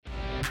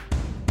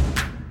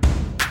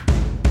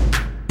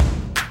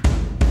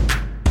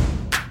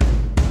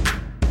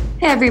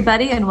Hey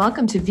everybody, and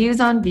welcome to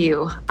Views on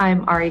View.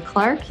 I'm Ari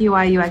Clark,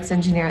 UI UX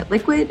engineer at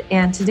Liquid,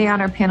 and today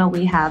on our panel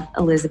we have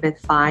Elizabeth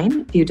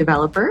Fine, Vue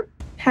developer.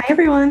 Hi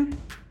everyone.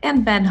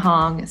 And Ben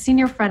Hong,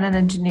 senior front-end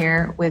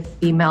engineer with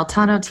the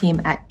Meltano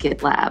team at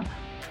GitLab.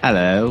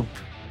 Hello.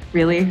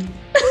 Really?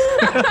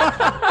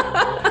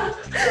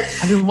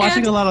 I've been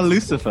watching a lot of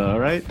Lucifer,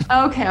 right?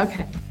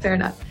 Okay, fair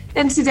enough.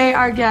 And today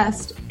our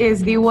guest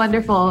is the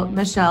wonderful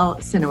Michele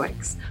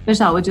Cynowicz.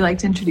 Michele, would you like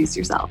to introduce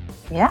yourself?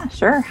 Yeah,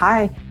 sure.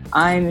 Hi,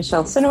 I'm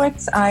Michele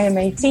Cynowicz. I am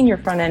a senior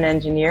front-end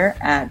engineer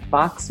at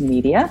Vox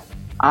Media.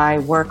 I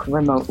work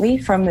remotely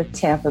from the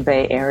Tampa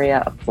Bay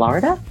area of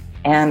Florida,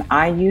 and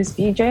I use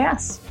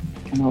Vue.js,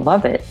 and I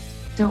love it.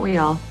 Don't we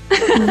all?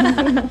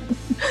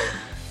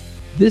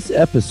 This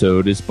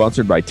episode is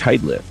sponsored by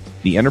Tidelift,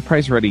 the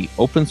enterprise-ready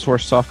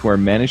open-source software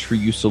managed for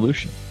use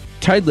solution.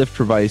 Tidelift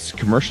provides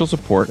commercial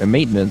support and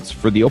maintenance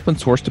for the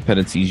open-source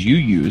dependencies you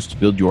use to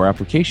build your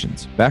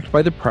applications, backed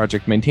by the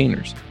project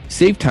maintainers.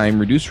 Save time,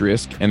 reduce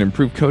risk, and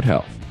improve code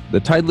health.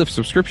 The Tidelift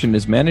subscription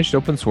is managed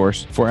open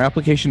source for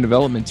application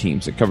development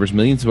teams. It covers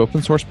millions of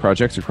open-source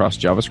projects across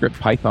JavaScript,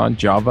 Python,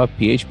 Java,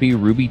 PHP,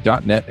 Ruby,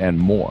 .NET, and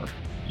more.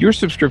 Your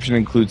subscription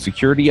includes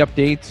security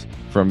updates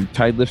from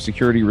Tidelift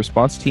Security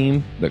Response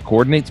Team that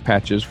coordinates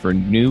patches for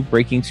new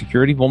breaking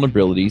security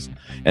vulnerabilities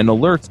and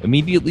alerts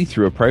immediately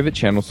through a private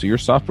channel so your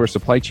software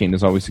supply chain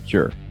is always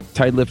secure.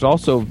 Tidelift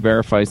also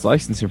verifies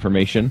license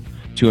information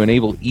to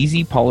enable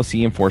easy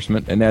policy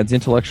enforcement and adds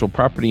intellectual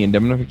property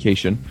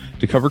indemnification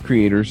to cover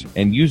creators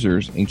and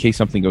users in case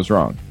something goes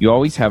wrong. You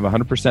always have a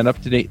 100%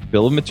 up-to-date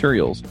bill of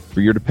materials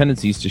for your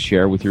dependencies to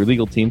share with your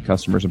legal team,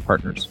 customers, and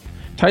partners.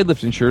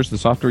 Tidelift ensures the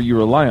software you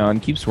rely on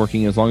keeps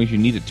working as long as you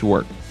need it to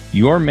work.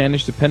 Your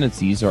managed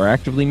dependencies are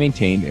actively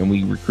maintained, and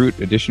we recruit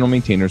additional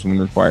maintainers when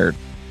required.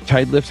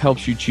 Tidelift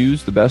helps you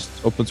choose the best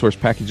open source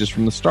packages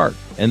from the start,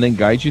 and then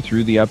guides you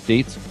through the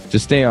updates to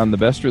stay on the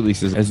best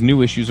releases as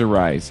new issues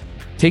arise.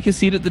 Take a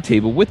seat at the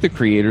table with the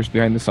creators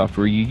behind the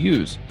software you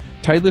use.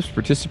 Tidelift's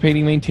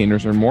participating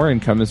maintainers earn more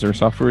income as their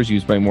software is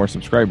used by more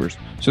subscribers,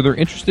 so they're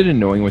interested in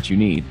knowing what you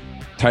need.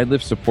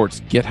 Tidelift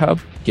supports GitHub,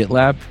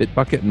 GitLab,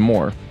 Bitbucket, and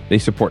more. They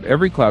support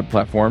every cloud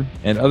platform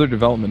and other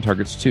development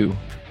targets too.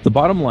 The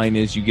bottom line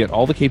is you get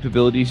all the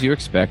capabilities you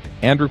expect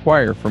and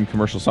require from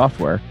commercial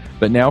software,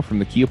 but now from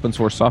the key open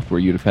source software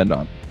you depend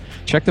on.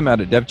 Check them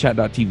out at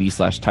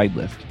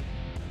devchat.tv/Tidelift.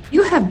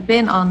 You have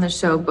been on the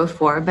show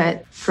before,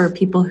 but for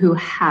people who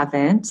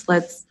haven't,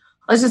 let's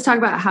just talk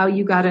about how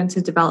you got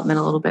into development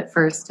a little bit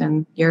first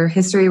and your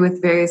history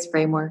with various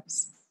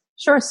frameworks.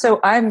 Sure. So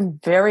I'm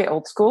very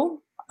old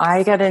school.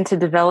 I got into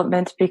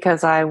development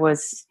because I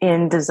was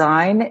in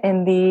design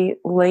in the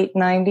late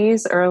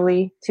 90s,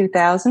 early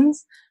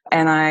 2000s,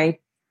 and I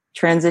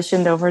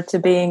transitioned over to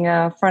being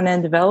a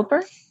front-end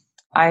developer.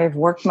 I've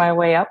worked my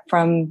way up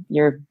from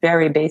your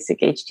very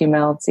basic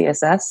HTML,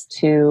 CSS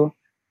to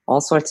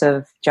all sorts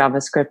of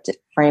JavaScript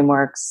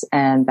frameworks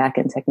and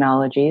backend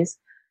technologies.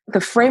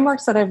 The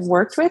frameworks that I've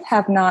worked with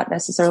have not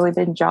necessarily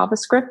been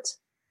JavaScript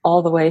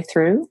all the way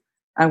through.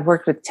 I've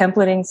worked with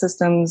templating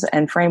systems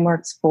and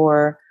frameworks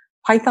for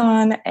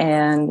Python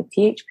and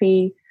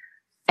PHP.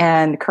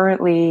 And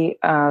currently,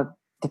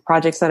 the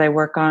projects that I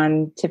work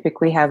on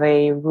typically have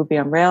a Ruby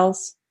on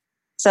Rails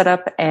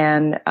setup.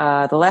 And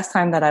the last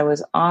time that I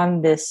was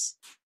on this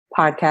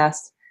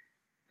podcast,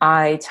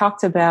 I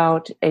talked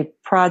about a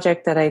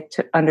project that I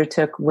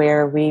undertook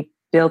where we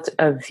built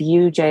a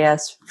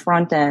Vue.js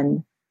front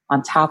end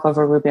on top of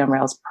a Ruby on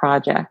Rails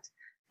project.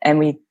 And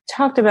we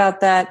talked about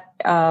that.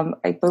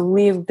 I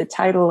believe the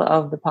title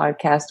of the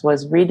podcast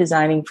was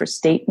Redesigning for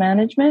State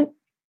Management.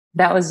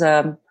 That was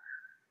a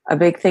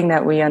big thing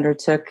that we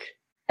undertook.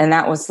 And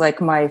that was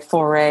like my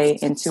foray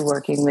into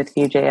working with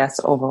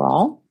Vue.js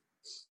overall.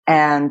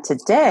 And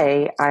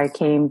today I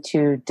came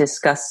to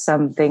discuss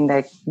something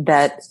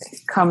that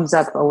comes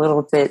up a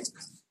little bit,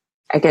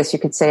 I guess you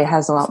could say,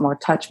 has a lot more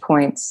touch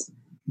points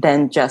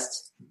than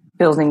just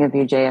building a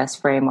Vue.js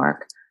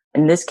framework.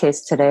 In this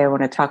case today, I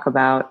want to talk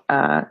about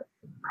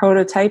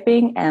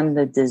prototyping and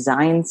the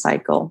design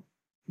cycle.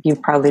 You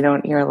probably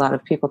don't hear a lot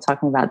of people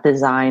talking about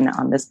design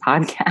on this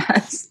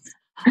podcast.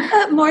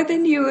 More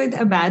than you would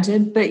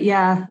imagine. But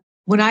yeah,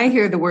 when I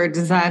hear the word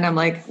design, I'm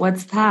like,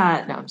 what's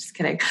that? No, I'm just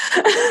kidding.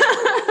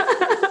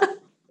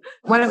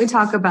 Why don't we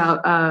talk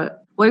about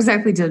what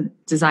exactly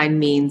design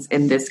means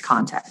in this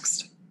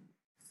context?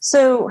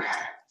 So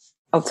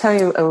I'll tell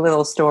you a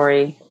little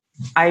story.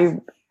 I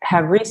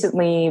have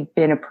recently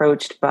been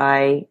approached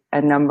by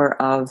a number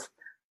of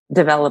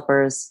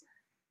developers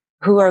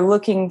who are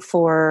looking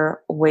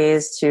for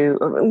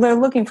they're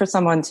looking for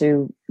someone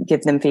to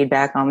give them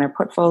feedback on their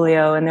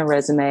portfolio and their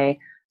resume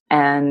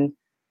and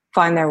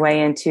find their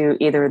way into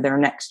either their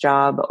next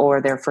job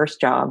or their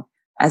first job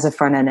as a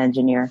front-end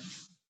engineer.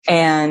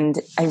 And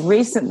I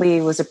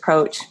recently was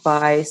approached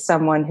by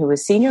someone who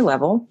was senior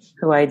level,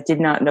 who I did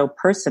not know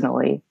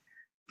personally,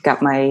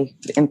 got my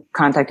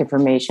contact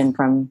information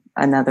from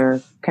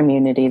another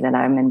community that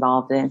I'm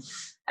involved in,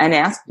 and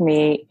asked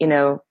me,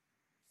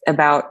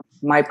 about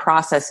my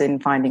process in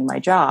finding my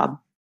job.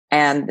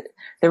 And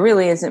there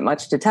really isn't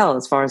much to tell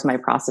as far as my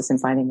process in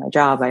finding my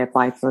job. I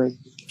applied for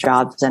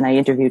jobs and I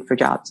interviewed for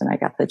jobs and I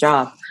got the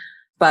job.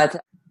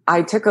 But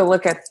I took a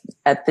look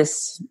at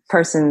this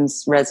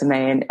person's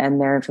resume and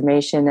their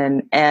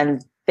information,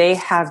 and they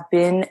have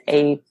been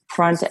a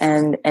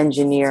front-end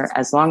engineer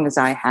as long as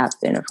I have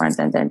been a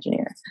front-end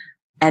engineer.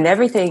 And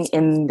everything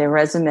in their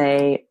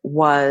resume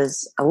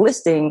was a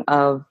listing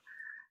of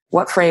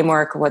what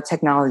framework, what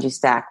technology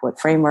stack, what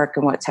framework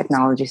and what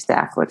technology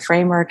stack, what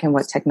framework and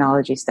what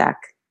technology stack.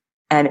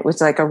 And it was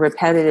like a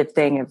repetitive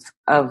thing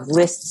of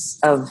lists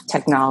of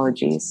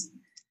technologies.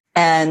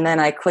 And then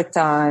I clicked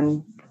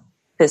on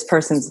this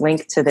person's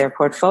link to their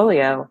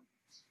portfolio,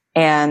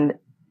 and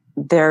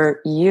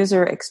their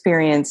user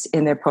experience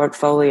in their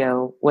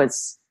portfolio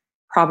was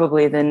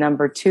probably the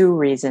number 2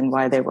 reason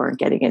why they weren't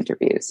getting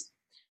interviews.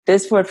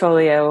 This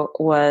portfolio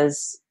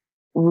was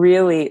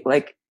really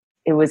like,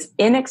 it was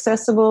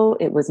inaccessible.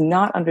 It was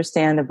not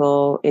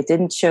understandable. It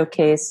didn't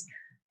showcase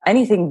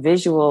anything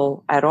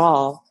visual at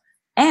all.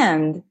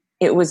 And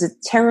it was a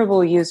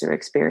terrible user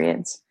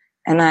experience.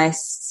 And I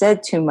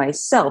said to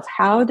myself,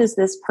 how does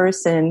this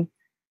person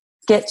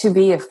get to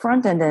be a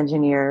front-end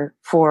engineer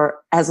for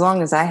as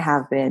long as I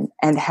have been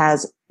and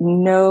has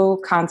no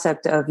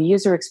concept of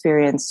user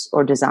experience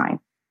or design?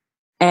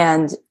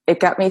 And it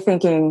got me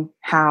thinking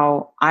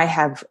how I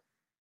have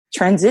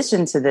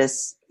transitioned to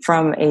this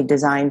from a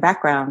design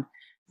background.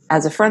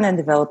 As a front-end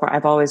developer,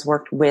 I've always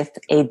worked with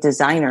a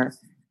designer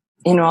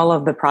in all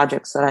of the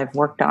projects that I've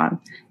worked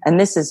on. And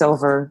this is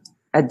over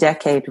a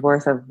decade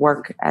worth of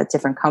work at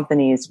different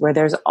companies where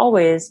there's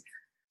always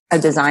a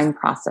design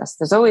process.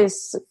 There's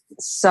always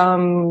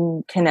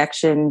some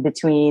connection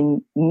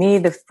between me,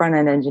 the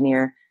front-end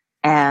engineer,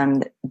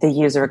 and the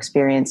user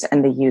experience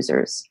and the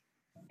users.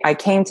 I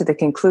came to the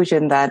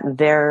conclusion that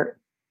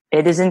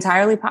it is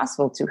entirely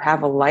possible to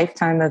have a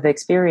lifetime of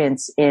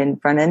experience in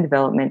front-end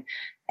development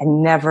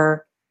and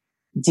never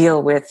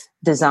deal with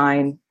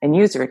design and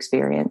user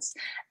experience.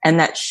 And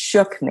that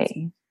shook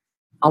me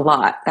a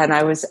lot. And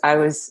I was,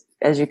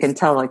 as you can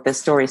tell, like, the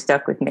story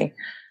stuck with me.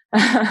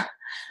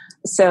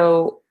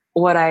 So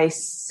what I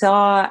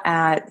saw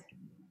at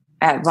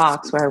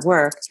Vox, where I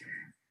work,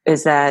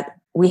 is that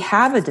we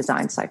have a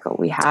design cycle.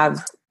 We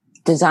have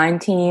design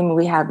team.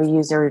 We have a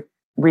user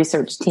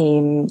research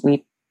team.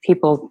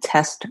 People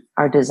test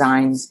our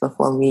designs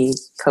before we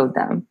code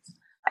them.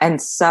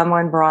 And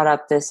someone brought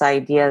up this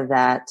idea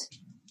that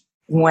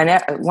one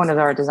of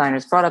our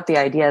designers brought up the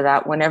idea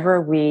that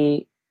whenever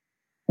we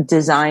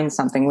design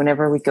something,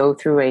 whenever we go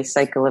through a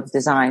cycle of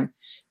design,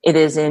 it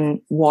is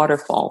in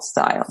waterfall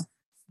style.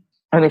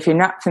 And if you're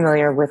not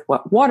familiar with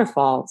what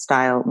waterfall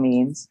style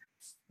means,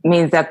 it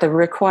means that the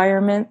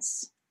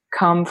requirements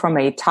come from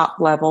a top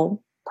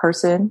level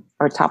person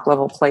or top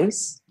level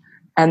place,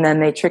 and then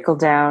they trickle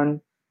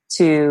down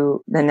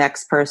to the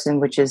next person,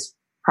 which is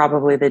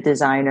probably the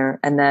designer,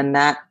 and then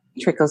that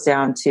trickles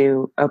down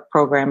to a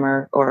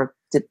programmer or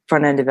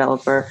front-end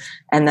developer,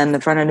 and then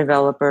the front-end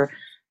developer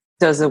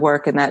does the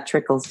work, and that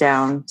trickles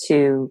down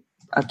to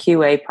a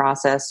QA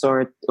process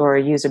or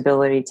a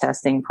usability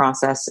testing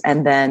process,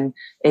 and then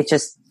it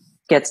just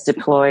gets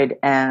deployed,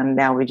 and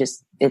now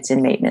it's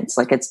in maintenance,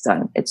 like it's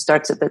done. It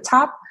starts at the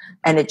top,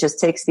 and it just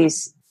takes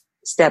these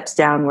steps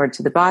downward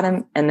to the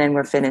bottom, and then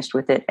we're finished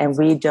with it, and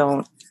we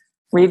don't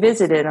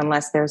revisit it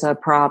unless there's a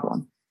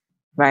problem,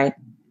 right?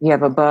 You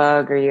have a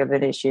bug or you have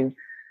an issue.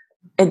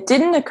 It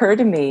didn't occur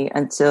to me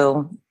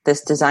until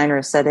this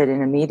designer said it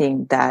in a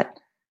meeting that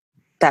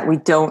we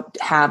don't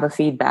have a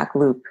feedback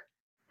loop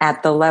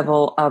at the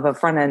level of a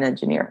front-end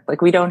engineer.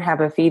 Like, we don't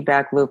have a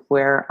feedback loop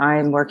where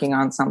I'm working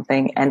on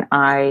something and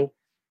I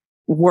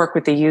work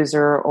with the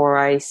user, or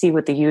I see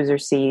what the user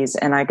sees,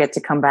 and I get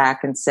to come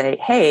back and say,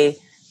 hey,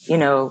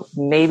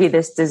 maybe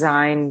this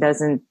design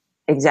doesn't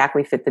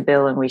exactly fit the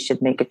bill and we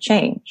should make a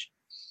change.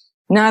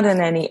 Not in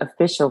any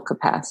official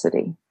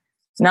capacity.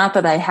 Not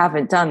that I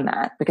haven't done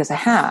that, because I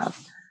have,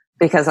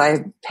 because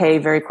I pay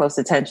very close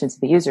attention to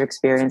the user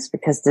experience,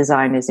 because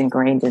design is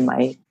ingrained in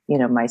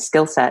my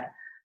skill set.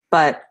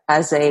 But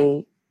as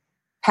a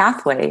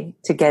pathway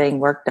to getting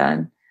work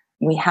done,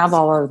 we have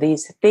all of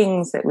these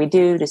things that we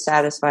do to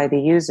satisfy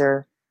the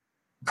user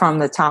from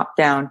the top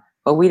down,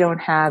 but we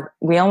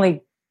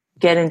only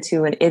get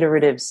into an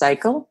iterative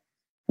cycle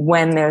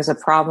when there's a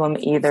problem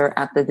either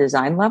at the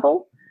design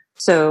level.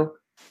 So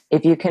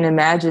if you can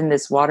imagine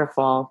this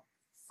waterfall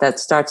that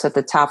starts at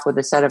the top with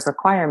a set of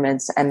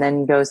requirements and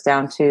then goes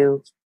down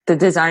to the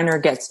designer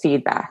gets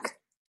feedback,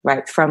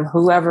 right, from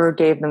whoever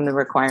gave them the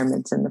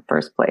requirements in the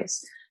first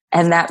place.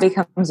 And that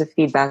becomes a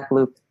feedback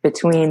loop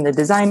between the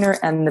designer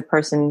and the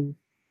person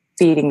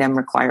feeding them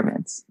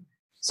requirements.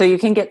 So you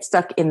can get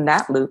stuck in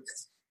that loop,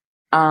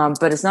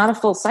 but it's not a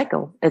full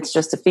cycle. It's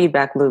just a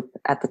feedback loop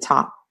at the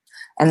top.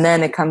 And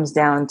then it comes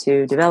down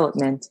to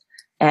development.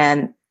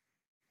 And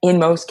in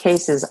most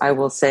cases, I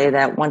will say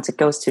that once it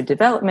goes to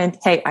development,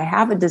 hey, I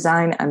have a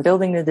design, I'm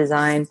building the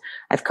design,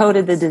 I've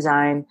coded the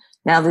design,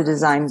 now the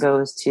design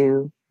goes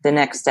to the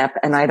next step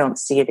and I don't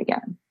see it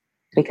again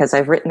because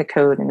I've written the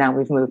code and now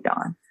we've moved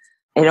on.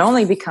 It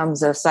only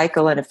becomes a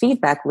cycle and a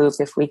feedback loop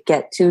if we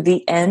get to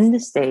the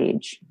end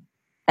stage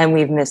and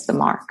we've missed the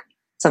mark.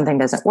 Something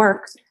doesn't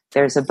work.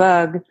 There's a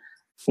bug,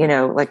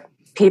 like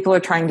people are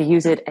trying to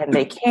use it and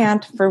they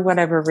can't for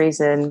whatever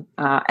reason.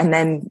 And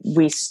then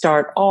we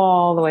start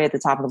all the way at the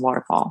top of the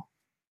waterfall.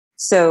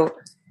 So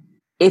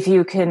if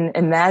you can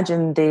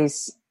imagine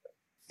these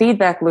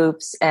feedback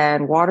loops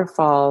and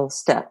waterfall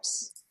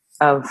steps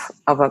of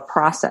a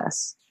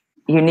process,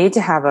 you need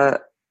to have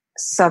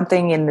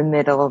something in the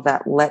middle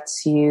that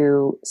lets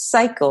you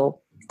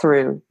cycle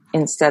through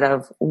instead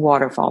of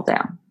waterfall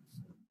down.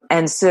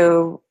 And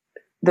so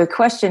the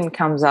question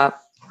comes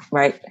up,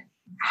 right?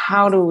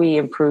 How do we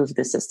improve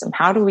the system?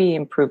 How do we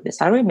improve this?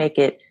 How do we make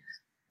it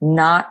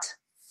not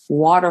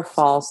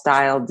waterfall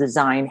style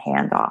design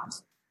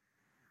handoff?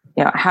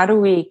 How do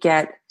we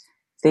get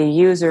the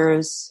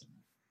users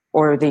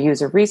or the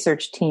user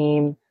research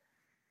team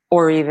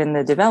or even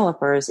the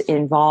developers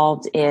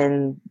involved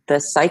in the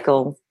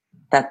cycle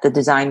that the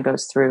design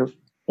goes through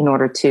in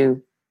order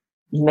to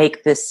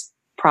make this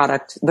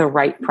product the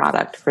right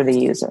product for the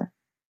user?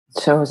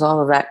 So is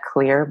all of that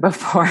clear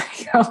before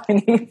I go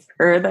any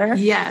further?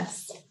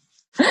 Yes.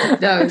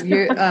 No,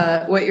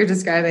 what you're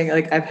describing,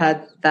 like I've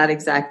had that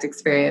exact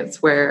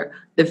experience where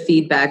the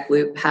feedback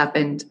loop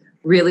happened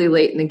really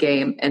late in the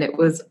game, and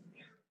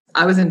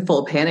I was in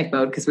full panic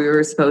mode because we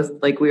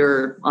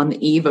were on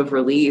the eve of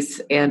release,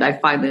 and I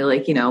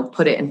finally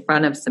put it in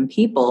front of some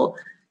people,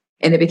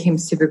 and it became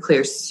super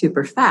clear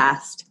super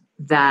fast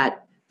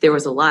that there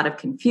was a lot of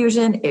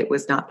confusion. It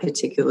was not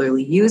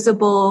particularly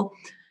usable.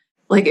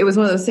 Like it was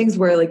one of those things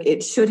where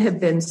it should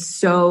have been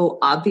so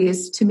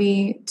obvious to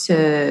me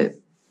to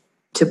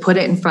put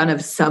it in front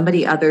of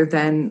somebody other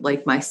than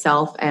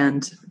myself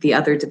and the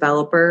other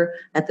developer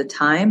at the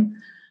time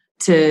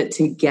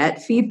to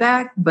get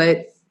feedback.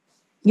 But,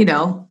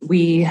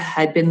 we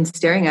had been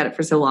staring at it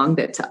for so long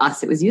that to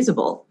us it was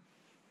usable.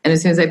 And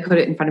as soon as I put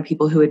it in front of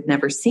people who had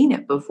never seen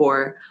it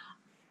before,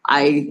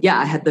 I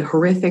had the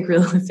horrific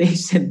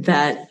realization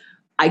that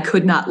I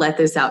could not let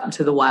this out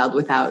into the wild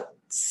without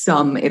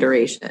some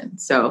iteration.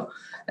 So,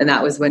 and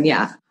that was when,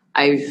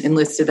 I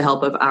enlisted the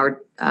help of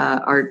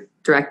our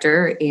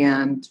director,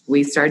 and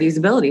we started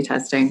usability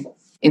testing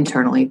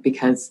internally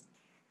because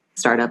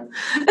startup.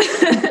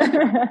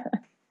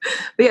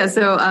 But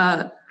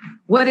so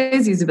what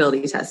is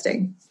usability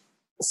testing?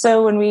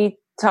 So when we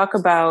talk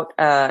about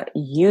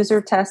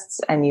user tests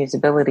and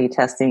usability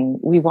testing,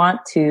 we want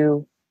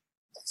to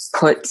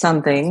put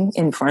something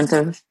in front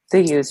of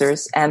the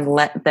users and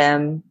let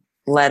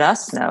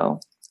us know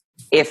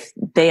if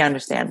they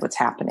understand what's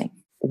happening.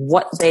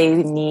 What they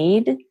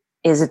need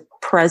is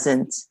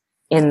present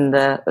in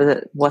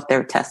what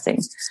they're testing.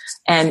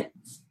 And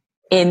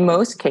in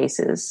most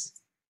cases,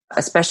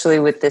 especially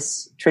with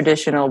this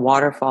traditional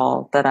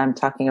waterfall that I'm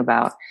talking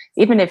about,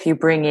 even if you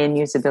bring in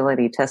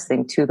usability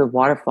testing to the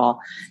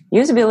waterfall,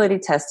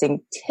 usability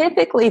testing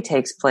typically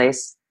takes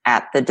place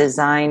at the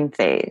design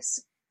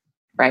phase,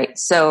 right?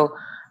 So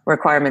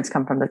requirements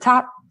come from the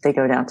top, they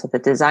go down to the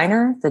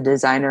designer. The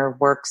designer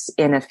works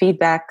in a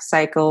feedback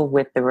cycle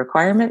with the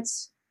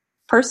requirements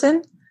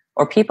person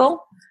or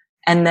people.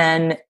 And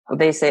then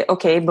they say,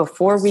 okay,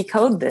 before we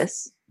code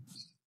this,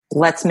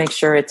 let's make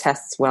sure it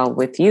tests well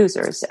with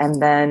users. And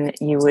then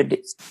you would,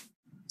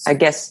 I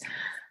guess,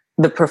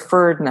 the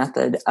preferred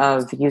method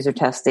of user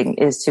testing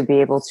is to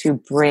be able to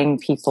bring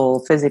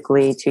people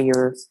physically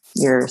to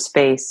your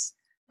space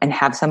and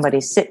have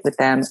somebody sit with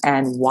them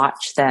and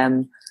watch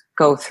them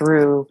go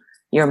through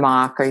your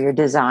mock or your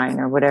design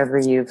or whatever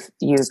you've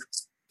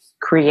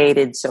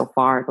created so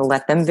far to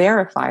let them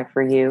verify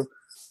for you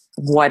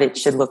what it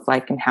should look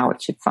like and how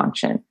it should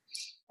function.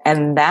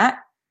 And that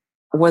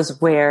was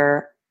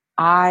where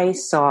I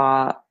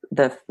saw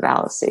the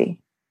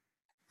fallacy.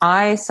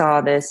 I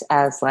saw this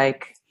as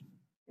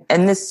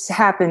and this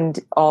happened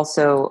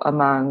also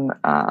among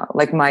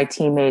my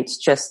teammates,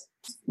 just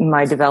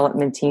my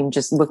development team,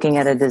 just looking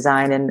at a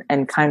design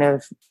and kind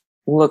of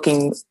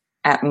looking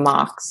at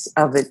mocks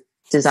of a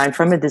design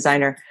from a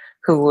designer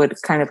who would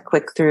kind of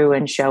click through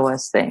and show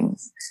us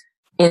things.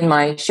 In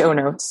my show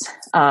notes,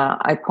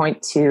 I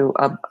point to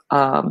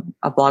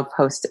a blog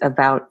post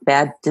about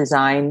bad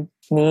design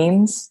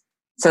memes.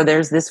 So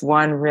there's this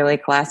one really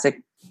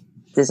classic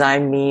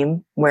design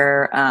meme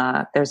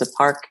where there's a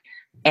park,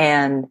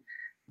 and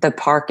the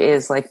park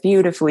is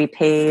beautifully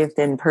paved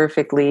and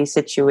perfectly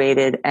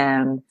situated,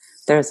 and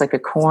there's a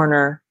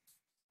corner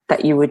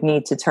that you would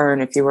need to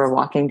turn if you were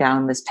walking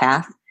down this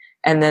path.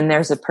 And then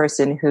there's a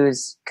person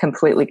who's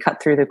completely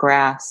cut through the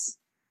grass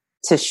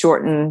to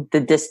shorten the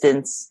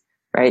distance,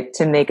 right?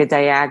 To make a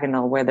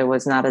diagonal where there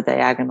was not a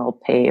diagonal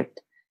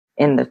paved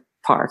in the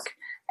park.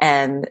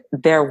 And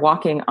they're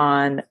walking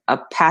on a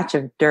patch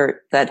of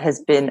dirt that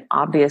has been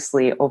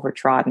obviously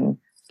overtrodden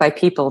by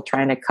people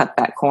trying to cut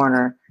that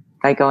corner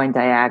by going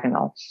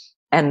diagonal.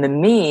 And the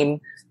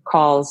meme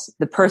calls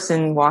the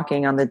person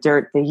walking on the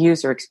dirt the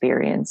user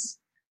experience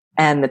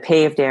and the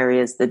paved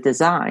areas the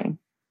design.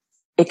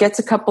 It gets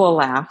a couple of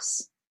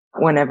laughs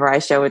whenever I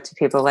show it to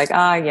people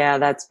yeah,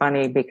 that's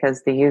funny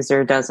because the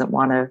user doesn't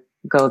want to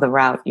go the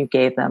route you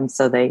gave them,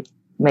 so they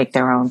make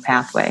their own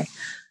pathway.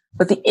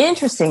 But the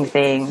interesting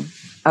thing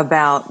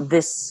about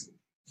this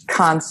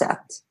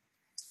concept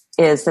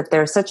is that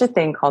there's such a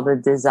thing called a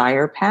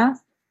desire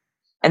path.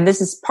 And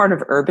this is part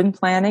of urban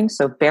planning.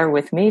 So bear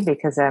with me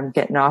because I'm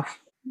getting off,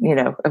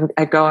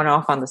 I'm going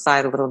off on the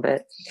side a little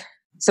bit.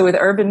 So with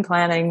urban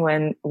planning,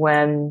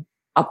 when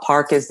a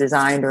park is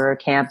designed, or a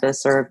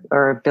campus, or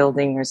a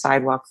building or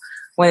sidewalk,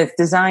 when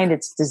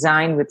it's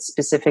designed with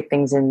specific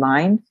things in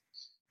mind,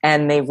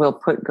 and they will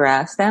put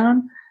grass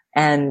down,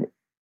 and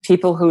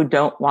people who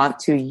don't want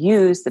to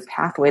use the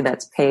pathway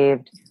that's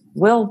paved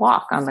will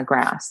walk on the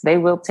grass. They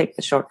will take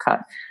the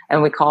shortcut.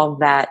 And we call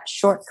that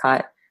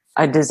shortcut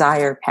a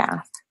desire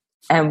path.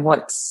 And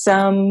what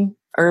some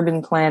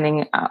urban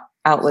planning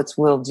outlets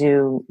will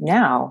do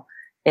now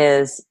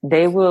is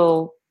they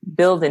will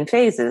build in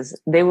phases.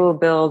 They will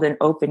build an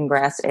open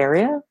grass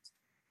area,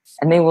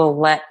 and they will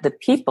let the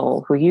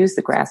people who use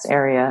the grass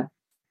area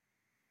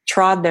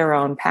trod their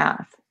own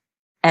path.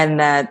 And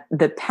that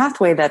the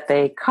pathway that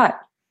they cut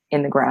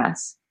in the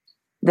grass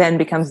then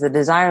becomes the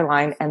desire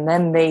line. And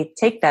then they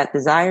take that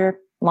desire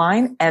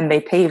line and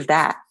they pave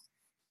that,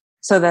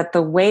 so that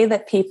the way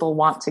that people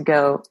want to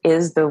go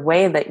is the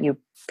way that you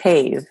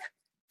pave,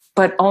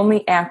 but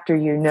only after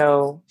you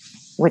know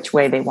which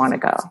way they want to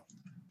go.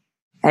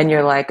 And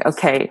you're like,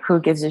 okay, who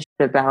gives a shit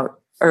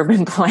about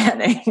urban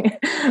planning?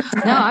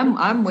 No,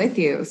 I'm with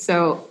you.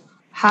 So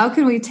how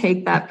can we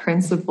take that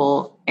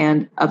principle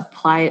and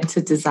apply it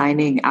to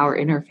designing our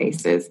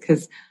interfaces?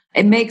 Because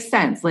it makes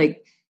sense.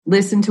 Like,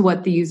 listen to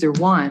what the user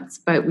wants,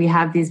 but we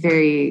have these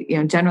very,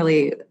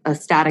 generally a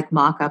static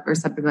mock-up or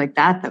something like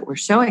that we're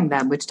showing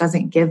them, which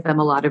doesn't give them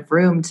a lot of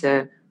room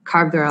to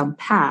carve their own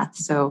path.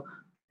 So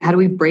how do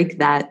we break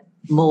that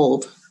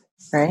mold?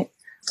 Right.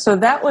 So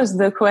that was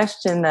the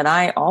question that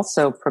I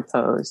also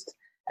proposed.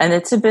 And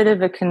it's a bit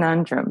of a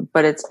conundrum,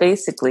 but it's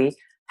basically,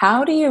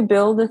 how do you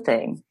build a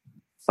thing,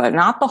 but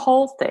not the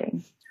whole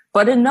thing,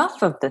 but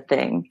enough of the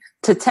thing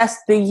to test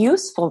the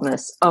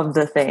usefulness of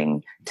the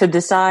thing, to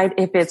decide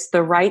if it's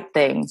the right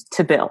thing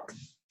to build?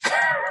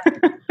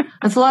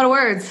 That's a lot of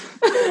words.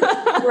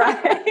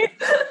 Right?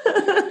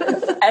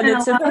 And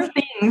it's a lot of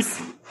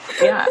things.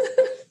 Yeah.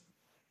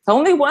 It's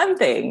only one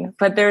thing,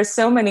 but there's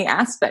so many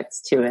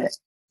aspects to it.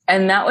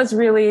 And that was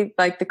really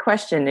like the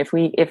question.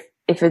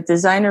 If a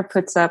designer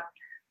puts up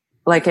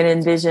like an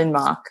Envision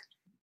mock,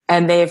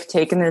 and they've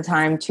taken the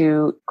time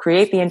to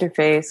create the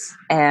interface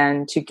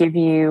and to give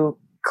you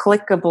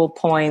clickable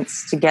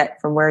points to get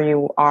from where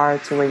you are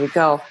to where you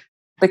go,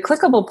 the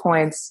clickable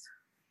points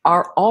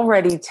are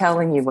already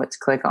telling you what to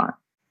click on.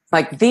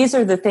 Like, these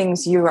are the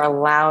things you're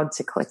allowed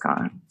to click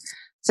on.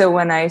 So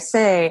when I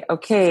say,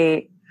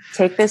 okay,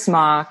 take this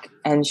mock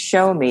and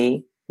show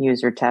me,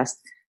 user test,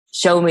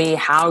 show me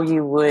how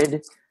you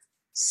would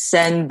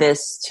send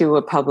this to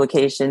a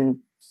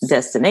publication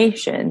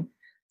destination,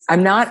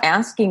 I'm not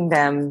asking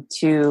them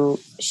to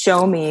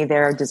show me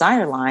their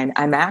desire line.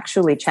 I'm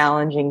actually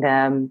challenging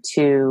them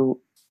to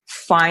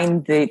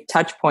find the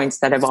touch points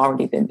that have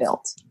already been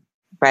built,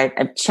 right?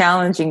 I'm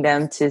challenging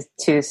them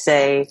to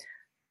say,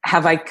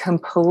 have I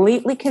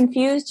completely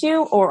confused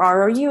you, or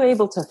are you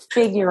able to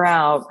figure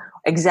out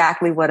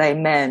exactly what I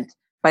meant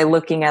by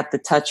looking at the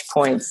touch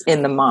points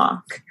in the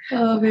mock?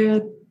 Oh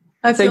man,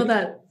 I feel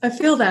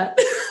that.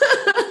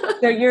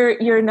 So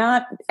you're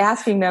not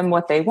asking them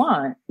what they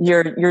want.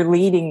 You're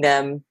leading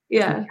them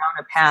down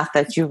a path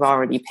that you've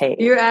already paved.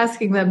 You're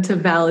asking them to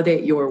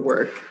validate your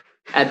work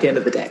at the end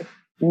of the day.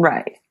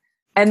 Right.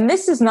 And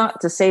this is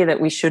not to say that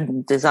we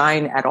shouldn't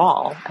design at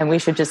all and we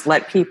should just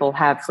let people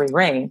have free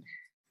reign.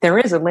 There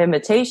is a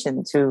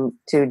limitation to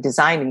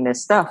designing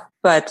this stuff.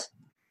 But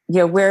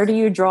where do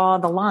you draw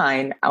the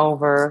line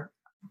over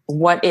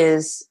what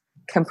is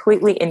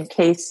completely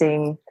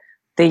encasing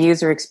the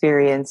user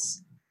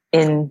experience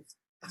in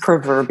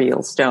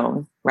proverbial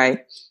stone,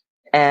 right?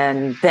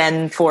 And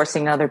then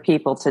forcing other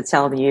people to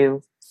tell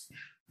you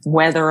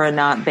whether or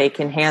not they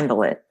can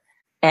handle it,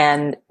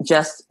 and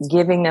just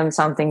giving them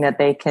something that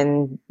they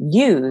can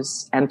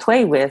use and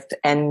play with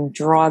and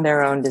draw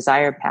their own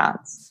desire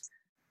paths.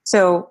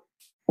 So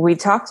we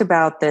talked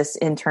about this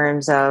in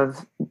terms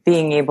of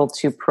being able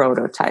to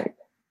prototype.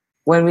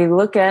 When we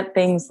look at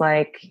things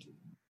like,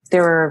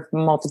 there are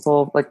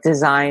multiple like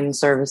design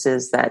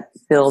services that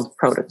build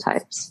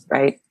prototypes,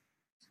 right?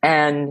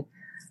 And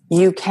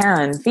you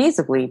can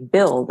feasibly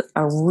build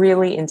a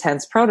really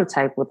intense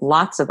prototype with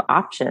lots of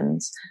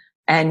options,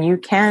 and you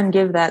can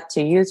give that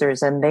to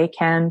users and they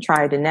can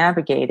try to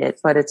navigate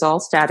it, but it's all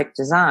static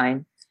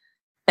design.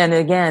 And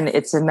again,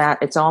 it's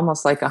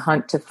almost like a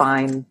hunt to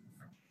find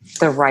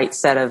the right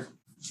set of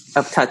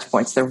touch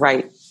points, the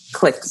right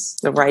clicks,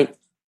 the right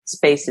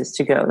spaces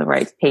to go, the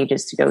right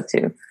pages to go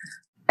to.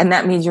 And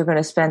that means you're going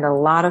to spend a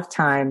lot of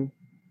time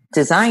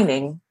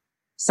designing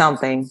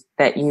something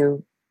that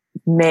you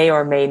may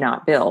or may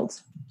not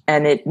build,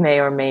 and it may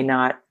or may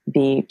not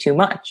be too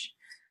much.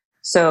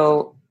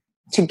 So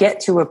to get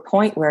to a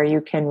point where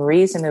you can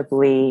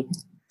reasonably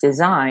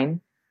design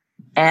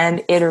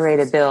and iterate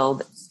a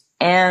build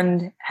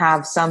and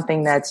have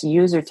something that's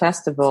user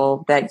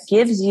testable that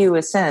gives you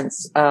a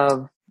sense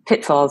of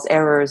pitfalls,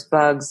 errors,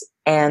 bugs,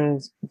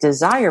 and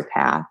desire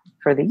path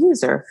for the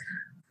user,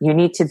 you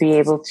need to be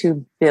able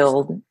to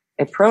build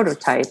a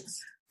prototype.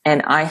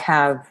 And I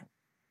have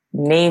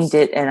named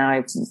it,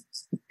 and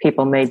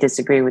people may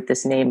disagree with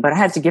this name, but I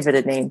had to give it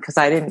a name because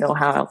I didn't know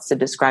how else to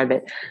describe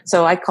it.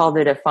 So I called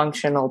it a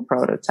functional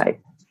prototype.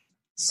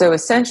 So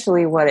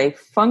essentially what a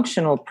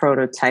functional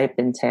prototype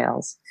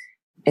entails,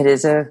 it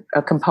is a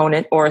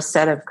component or a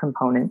set of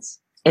components.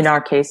 In our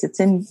case, it's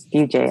in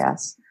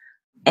Vue.js.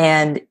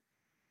 And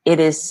it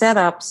is set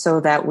up so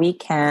that we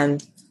can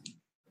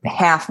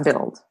half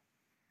build,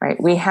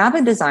 right? We have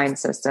a design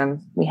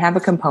system. We have a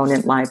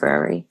component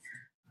library.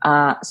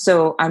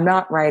 So I'm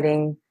not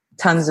writing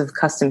tons of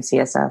custom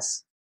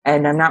CSS,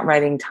 and I'm not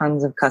writing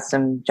tons of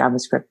custom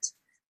JavaScript.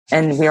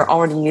 And we are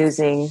already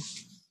using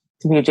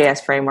the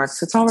Vue.js framework,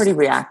 so it's already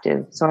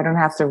reactive. So I don't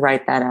have to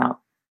write that out.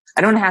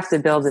 I don't have to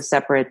build a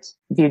separate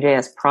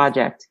Vue.js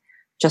project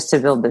just to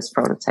build this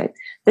prototype.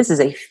 This is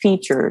a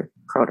feature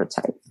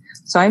prototype.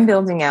 So I'm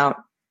building out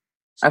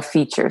a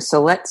feature.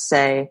 So let's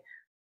say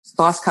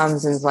boss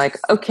comes and is like,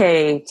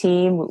 okay,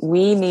 team,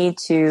 we need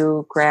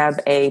to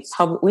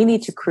we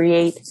need to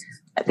create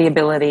the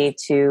ability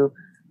to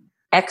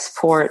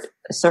export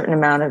a certain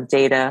amount of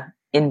data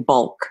in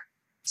bulk.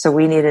 So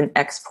we need an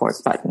export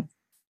button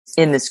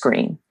in the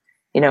screen,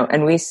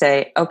 and we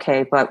say,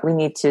 okay, but we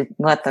need to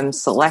let them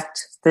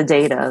select the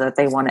data that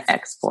they want to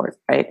export,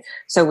 right?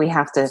 So we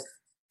have to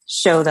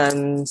show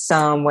them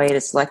some way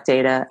to select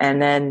data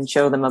and then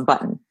show them a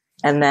button.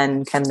 And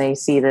then can they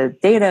see the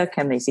data?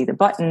 Can they see the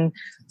button?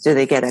 Do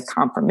they get a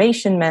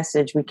confirmation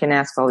message? We can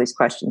ask all these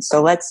questions.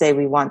 So let's say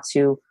we want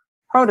to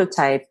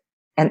prototype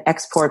an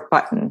export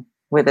button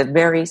with a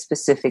very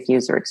specific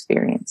user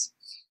experience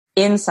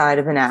inside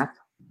of an app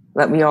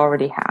that we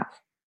already have.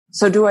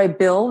 So do I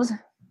build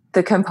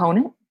the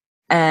component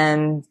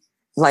and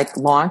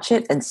launch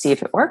it and see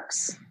if it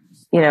works?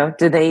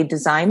 Do they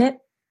design it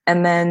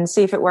and then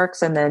see if it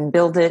works and then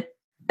build it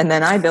and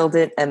then I build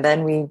it and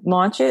then we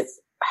launch it?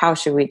 How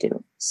should we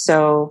do?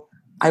 So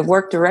I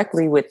work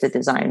directly with the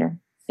designer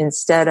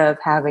instead of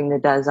having the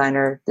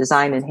designer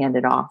design and hand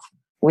it off.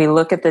 We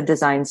look at the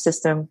design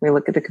system, we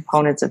look at the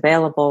components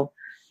available,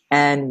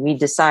 and we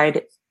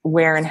decide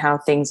where and how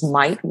things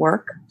might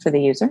work for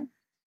the user.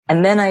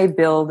 And then I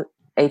build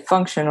a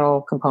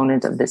functional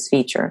component of this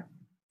feature.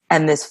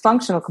 And this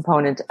functional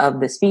component of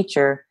this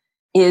feature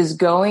is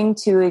going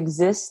to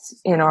exist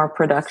in our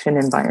production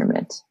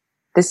environment.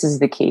 This is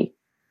the key.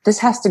 This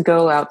has to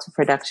go out to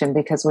production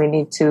because we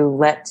need to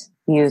let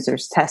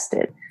users test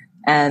it.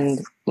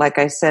 And like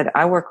I said,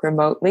 I work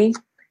remotely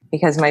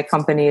because my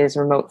company is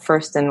remote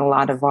first and a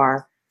lot of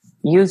our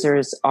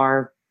users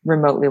are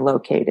remotely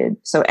located.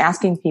 So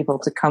asking people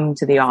to come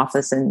to the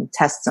office and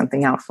test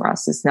something out for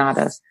us is not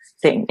a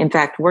thing. In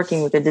fact,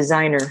 working with a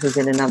designer who's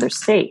in another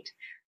state,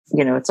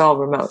 it's all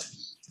remote.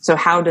 So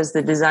how does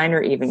the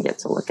designer even get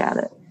to look at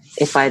it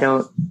if I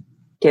don't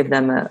give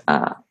them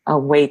a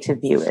way to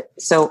view it?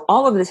 So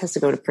all of this has to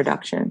go to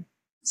production.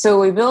 So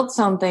we build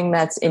something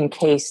that's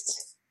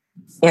encased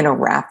in a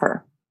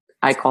wrapper.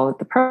 I call it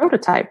the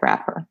prototype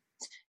wrapper.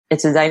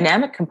 It's a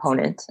dynamic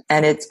component,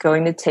 and it's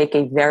going to take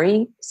a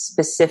very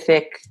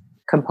specific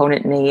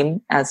component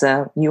name as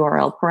a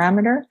URL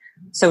parameter.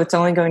 So it's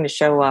only going to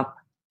show up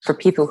for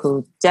people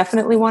who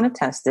definitely want to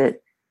test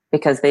it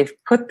because they've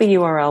put the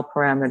URL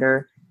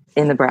parameter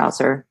in the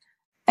browser,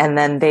 and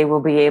then they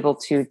will be able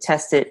to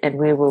test it, and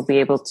we will be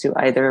able to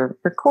either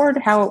record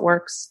how it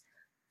works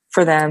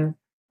for them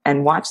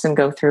and watch them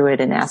go through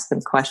it and ask them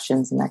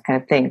questions and that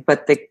kind of thing.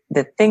 But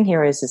the thing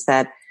here is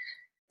that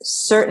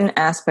certain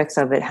aspects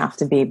of it have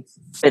to be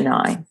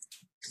benign,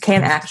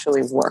 can't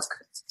actually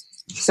work.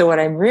 So what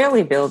I'm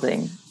really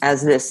building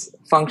as this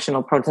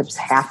functional prototype is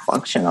half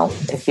functional,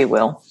 if you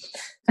will,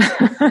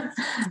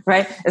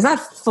 right? It's not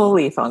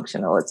fully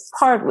functional. It's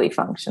partly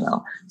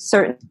functional.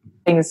 Certain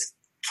things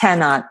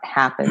cannot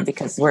happen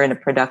because we're in a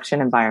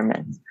production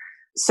environment.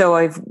 So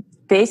I've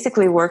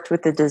basically worked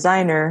with the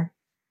designer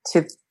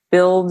to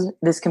build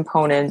this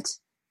component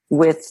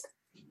with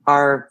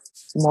our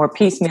more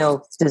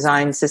piecemeal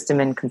design system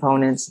and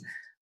components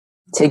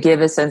to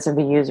give a sense of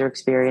a user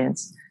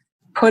experience,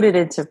 put it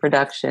into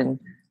production,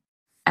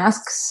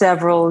 ask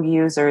several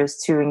users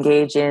to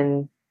engage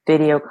in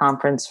video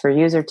conference for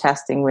user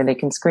testing where they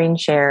can screen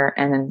share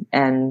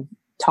and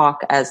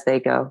talk as they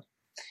go.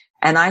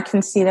 And I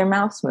can see their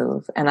mouse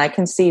move, and I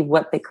can see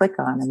what they click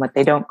on and what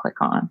they don't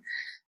click on.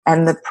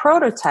 And the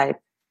prototype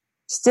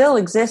still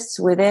exists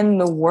within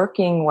the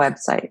working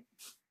website.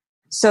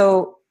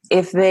 So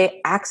if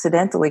they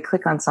accidentally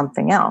click on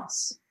something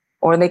else,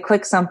 or they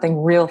click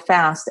something real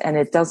fast and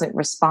it doesn't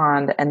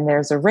respond and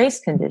there's a race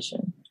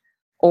condition,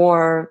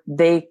 or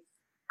they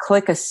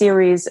click a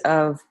series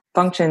of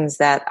functions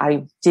that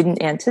I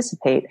didn't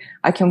anticipate,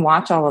 I can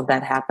watch all of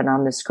that happen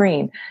on the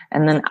screen,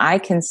 and then I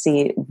can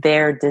see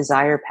their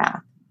desire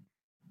path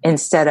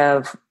instead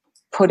of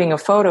putting a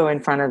photo in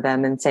front of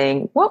them and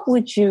saying, what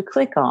would you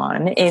click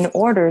on in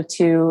order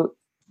to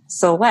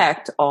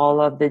select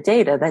all of the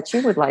data that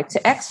you would like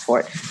to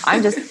export.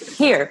 I'm just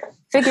here,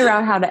 figure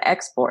out how to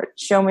export.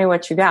 Show me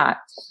what you got.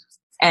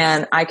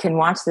 And I can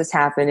watch this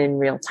happen in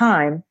real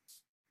time.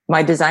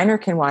 My designer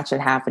can watch it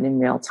happen in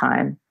real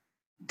time.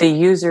 The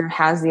user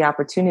has the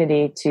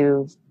opportunity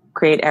to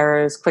create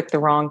errors, click the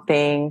wrong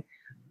thing.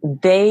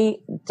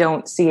 They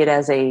don't see it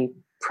as a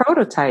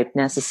prototype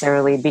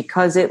necessarily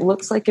because it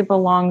looks like it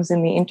belongs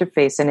in the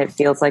interface and it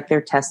feels like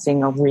they're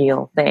testing a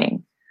real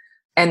thing.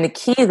 And the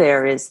key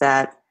there is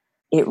that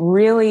it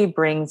really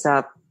brings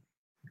up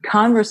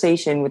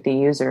conversation with the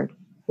user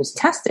who's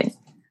testing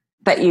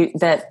that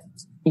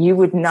you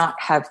would not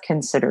have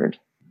considered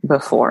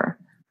before.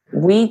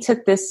 We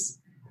took this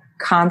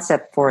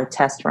concept for a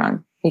test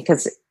run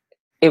because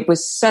it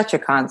was such a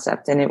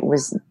concept and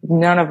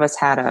none of us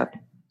had a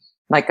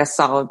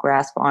solid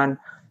grasp on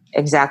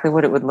exactly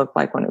what it would look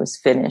like when it was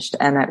finished.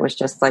 And it was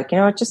just like,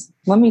 just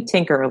let me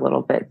tinker a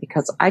little bit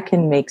because I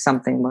can make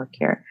something work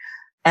here.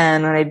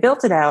 And when I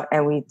built it out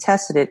and we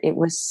tested it, it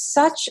was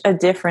such a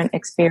different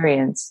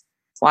experience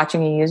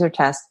watching a user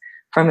test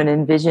from an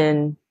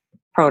Envision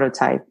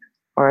prototype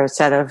or a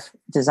set of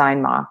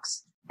design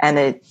mocks and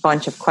a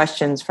bunch of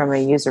questions from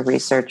a user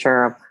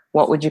researcher of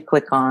what would you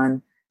click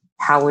on?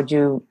 How would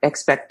you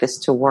expect this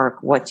to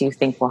work? What do you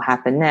think will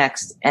happen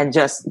next? And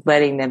just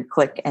letting them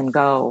click and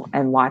go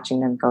and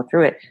watching them go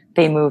through it.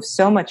 They move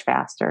so much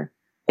faster.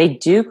 They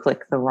do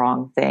click the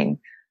wrong thing.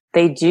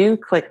 They do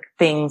click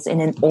things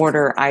in an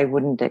order I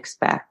wouldn't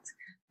expect.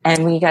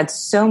 And we got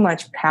so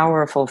much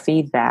powerful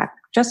feedback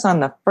just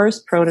on the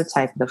first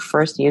prototype, the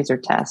first user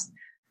test,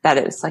 that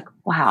it was like,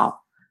 wow,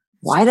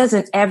 why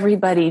doesn't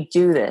everybody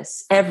do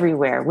this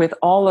everywhere with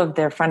all of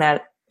their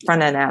front-end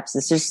apps?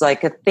 It's just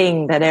like a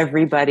thing that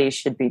everybody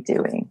should be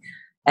doing,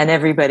 and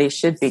everybody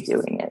should be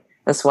doing it.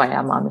 That's why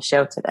I'm on the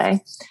show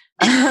today,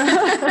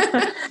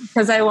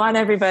 because I want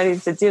everybody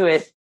to do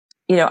it.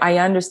 I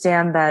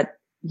understand that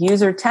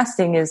user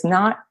testing is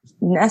not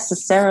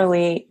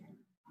necessarily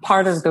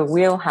part of the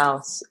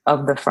wheelhouse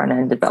of the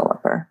front-end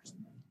developer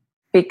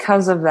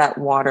because of that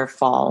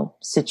waterfall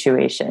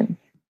situation.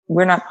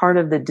 We're not part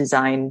of the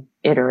design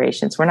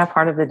iterations. We're not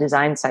part of the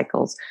design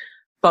cycles.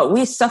 But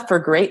we suffer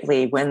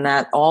greatly when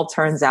that all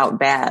turns out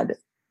bad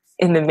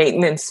in the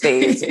maintenance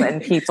phase, when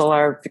people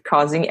are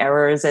causing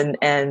errors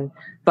and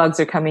bugs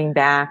are coming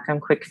back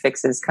and quick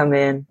fixes come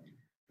in.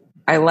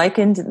 I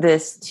likened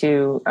this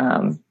to,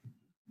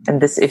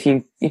 and this, if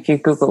you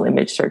Google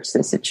image search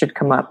this, it should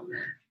come up.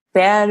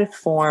 Bad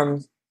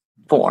forms,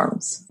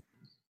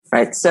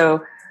 right?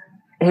 So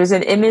here's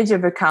an image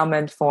of a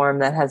comment form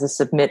that has a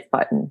submit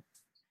button.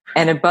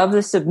 And above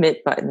the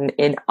submit button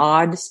in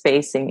odd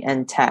spacing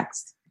and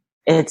text,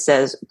 it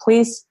says,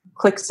 please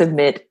click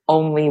submit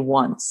only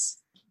once,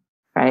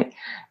 right?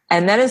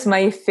 And that is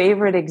my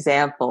favorite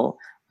example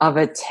of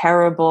a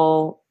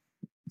terrible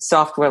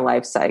software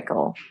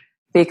lifecycle,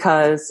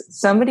 because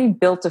somebody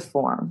built a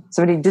form,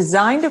 somebody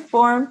designed a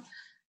form,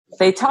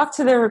 they talked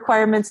to their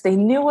requirements, they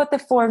knew what the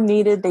form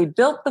needed, they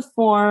built the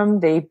form,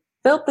 they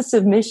built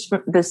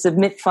the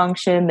submit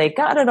function, they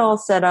got it all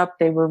set up,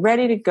 they were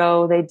ready to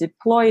go, they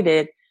deployed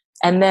it,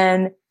 and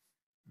then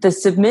the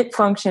submit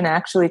function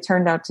actually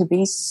turned out to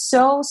be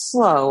so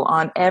slow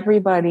on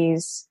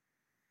everybody's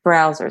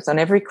browsers, on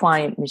every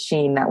client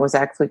machine that was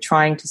actually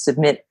trying to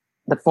submit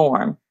the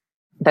form,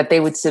 that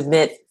they would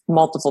submit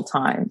multiple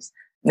times.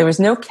 There was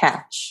no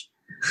catch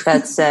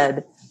that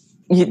said,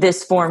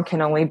 this form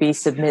can only be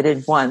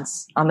submitted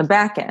once on the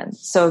back end.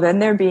 So then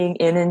they're being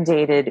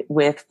inundated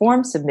with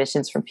form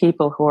submissions from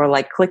people who are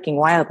like clicking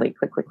wildly,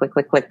 click, click, click,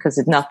 click, click, because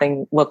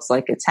nothing looks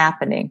like it's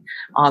happening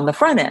on the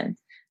front end,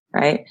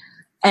 right?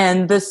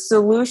 And the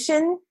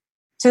solution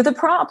to the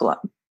problem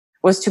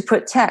was to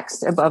put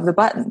text above the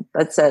button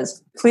that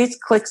says, please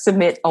click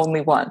submit only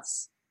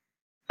once.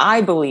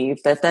 I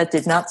believe that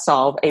did not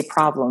solve a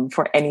problem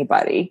for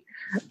anybody.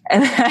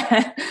 And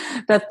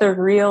that the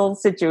real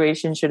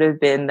situation should have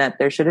been that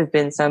there should have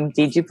been some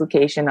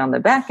deduplication on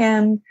the back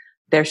end.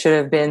 There should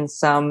have been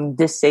some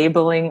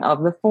disabling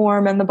of the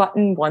form and the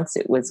button once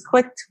it was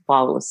clicked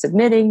while it was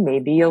submitting,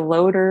 maybe a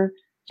loader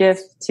GIF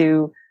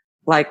to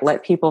like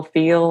let people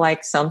feel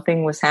like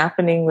something was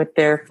happening with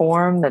their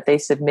form that they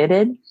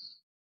submitted.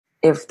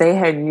 If they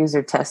had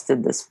user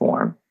tested this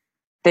form,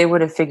 they would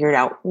have figured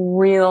out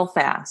real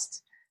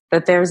fast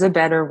that there's a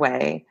better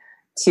way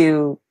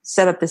to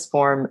set up this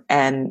form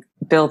and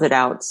build it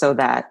out so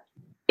that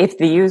if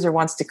the user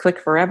wants to click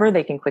forever,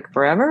 they can click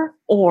forever,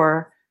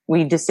 or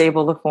we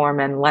disable the form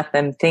and let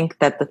them think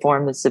that the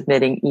form is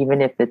submitting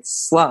even if it's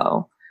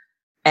slow.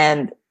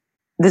 And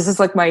this is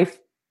like my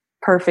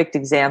perfect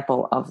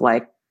example of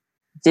like,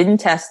 didn't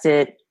test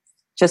it,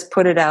 just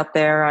put it out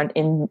there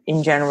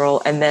in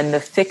general, and then the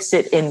fix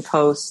it in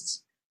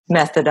post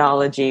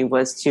methodology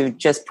was to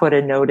just put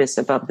a notice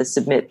above the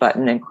submit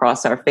button and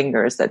cross our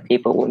fingers that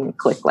people wouldn't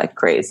click like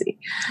crazy.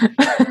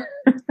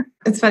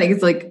 It's funny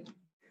because like,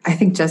 I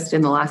think just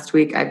in the last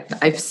week,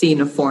 I've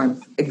seen a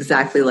form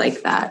exactly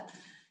like that.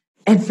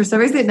 And for some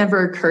reason, it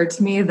never occurred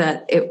to me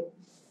that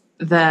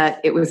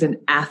that it was an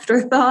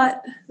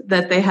afterthought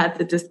that they had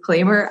the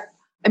disclaimer.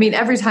 I mean,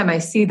 every time I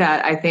see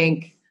that, I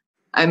think,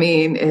 I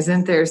mean,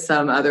 isn't there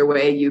some other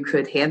way you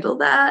could handle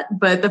that?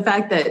 But the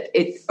fact that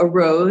it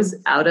arose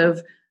out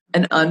of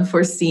an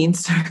unforeseen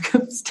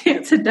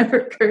circumstance had never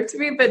occurred to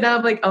me. But now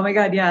I'm like, oh my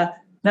God, yeah,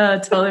 no,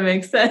 it totally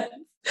makes sense.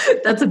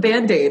 That's a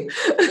Band-Aid.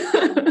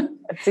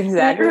 That's exactly.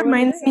 That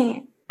reminds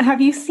me, have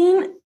you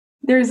seen,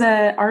 there's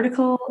an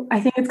article, I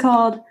think it's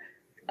called,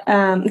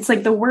 it's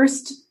like the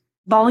worst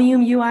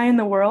volume UI in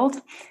the world.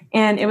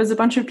 And it was a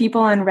bunch of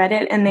people on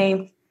Reddit, and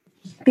they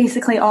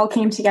basically all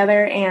came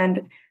together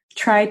and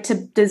tried to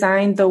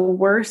design the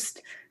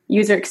worst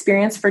user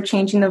experience for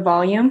changing the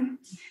volume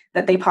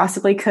that they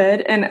possibly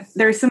could. And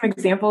there's some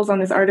examples on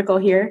this article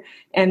here.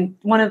 And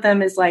one of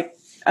them is like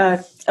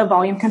a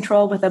volume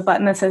control with a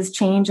button that says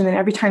change. And then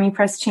every time you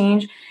press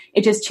change,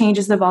 it just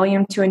changes the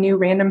volume to a new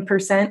random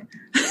percent,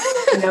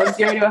 0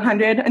 to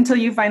 100, until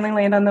you finally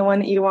land on the one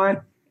that you want.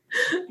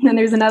 And then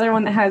there's another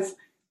one that has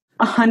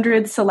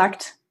 100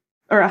 select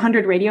or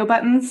 100 radio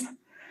buttons.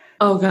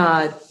 Oh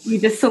God. You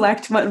just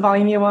select what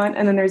volume you want.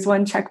 And then there's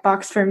one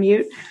checkbox for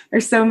mute.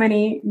 There's so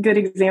many good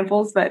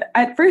examples. But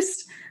at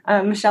first,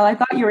 Michele, I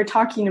thought you were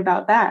talking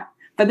about that.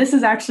 But this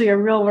is actually a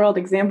real world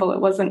example.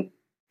 It wasn't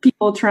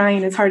people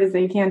trying as hard as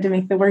they can to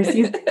make the worst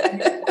use.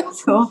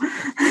 So,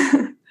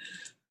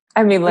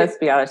 I mean, let's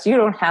be honest. You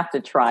don't have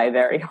to try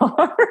very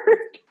hard.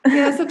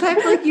 Yeah,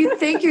 sometimes like you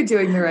think you're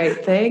doing the right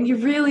thing. You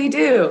really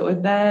do.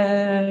 And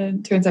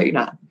then turns out you're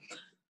not.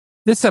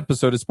 This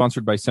episode is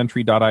sponsored by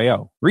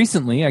Sentry.io.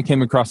 Recently, I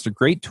came across a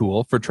great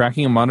tool for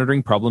tracking and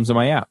monitoring problems in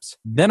my apps.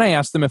 Then I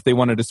asked them if they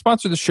wanted to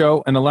sponsor the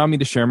show and allow me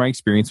to share my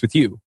experience with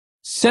you.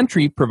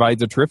 Sentry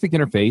provides a terrific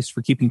interface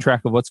for keeping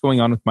track of what's going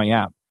on with my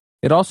app.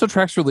 It also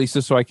tracks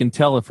releases so I can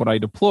tell if what I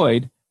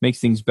deployed makes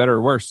things better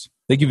or worse.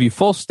 They give you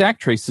full stack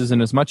traces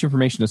and as much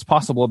information as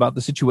possible about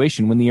the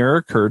situation when the error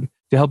occurred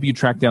to help you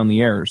track down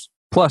the errors.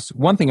 Plus,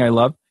 one thing I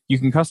love, you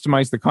can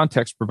customize the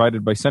context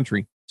provided by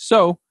Sentry.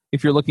 So,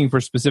 if you're looking for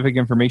specific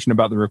information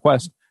about the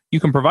request, you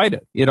can provide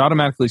it. It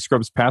automatically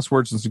scrubs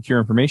passwords and secure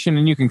information,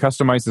 and you can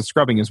customize the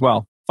scrubbing as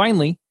well.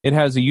 Finally, it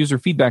has a user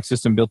feedback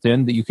system built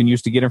in that you can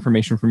use to get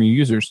information from your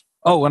users.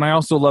 Oh, and I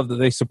also love that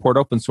they support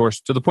open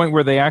source to the point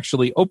where they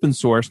actually open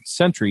source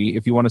Sentry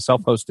if you want to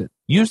self-host it.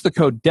 Use the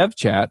code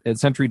DevChat at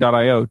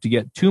Sentry.io to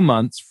get 2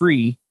 months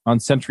free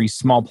on Sentry's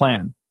small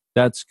plan.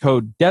 That's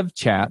code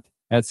DevChat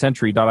at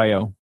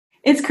Sentry.io.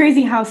 it's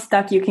crazy how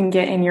stuck you can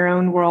get in your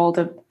own world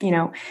of,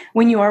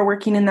 when you are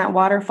working in that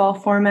waterfall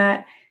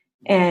format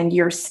and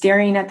you're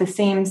staring at the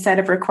same set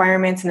of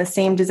requirements and the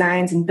same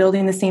designs and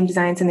building the same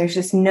designs, and there's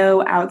just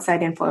no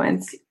outside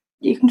influence.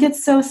 You can get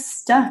so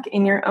stuck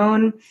in your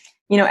own,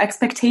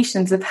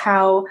 expectations of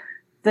how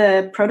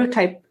the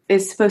prototype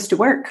is supposed to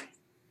work.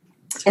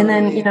 And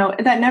then,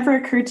 that never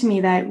occurred to me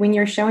that when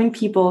you're showing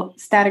people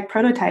static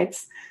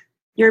prototypes,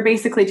 you're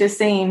basically just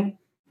saying,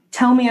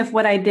 tell me if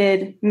what I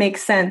did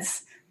makes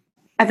sense,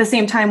 at the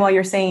same time while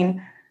you're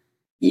saying,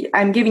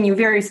 I'm giving you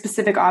very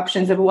specific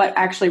options of what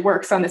actually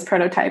works on this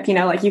prototype.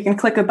 Like you can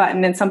click a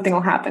button and something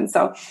will happen.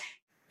 So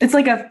it's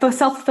like a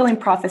self-fulfilling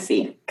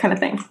prophecy kind of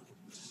thing.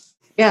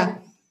 Yeah.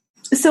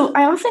 So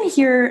I often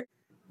hear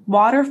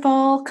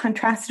waterfall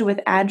contrasted with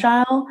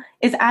agile.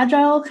 Is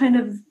agile kind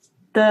of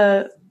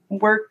the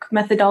work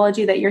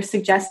methodology that you're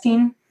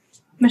suggesting,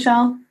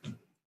 Michele?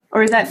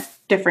 Or is that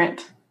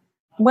different?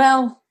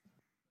 Well,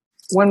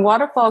 when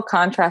waterfall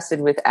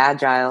contrasted with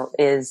agile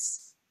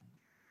is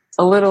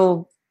a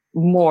little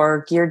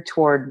more geared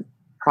toward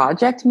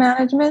project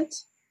management,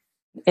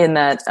 in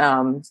that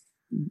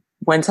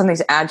when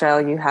something's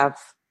agile, you have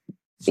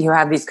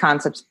these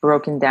concepts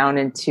broken down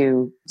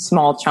into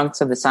small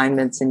chunks of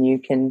assignments, and you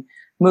can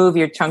move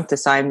your chunked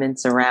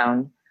assignments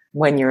around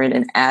when you're in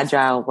an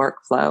agile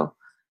workflow.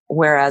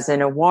 Whereas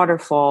in a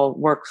waterfall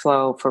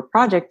workflow for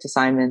project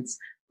assignments,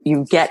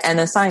 you get an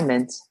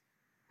assignment.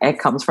 It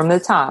comes from the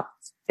top.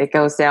 It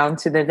goes down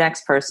to the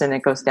next person.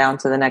 It goes down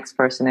to the next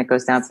person. It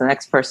goes down to the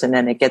next person,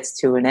 and it gets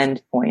to an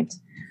end point.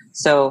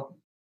 So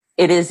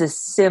it is a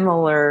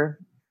similar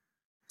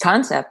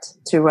concept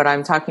to what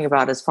I'm talking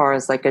about as far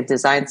as like a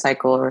design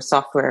cycle or a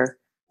software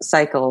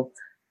cycle,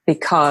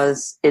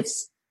 because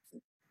it's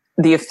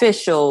the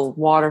official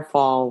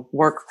waterfall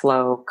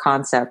workflow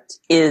concept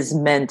is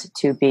meant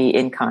to be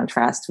in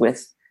contrast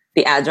with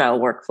the agile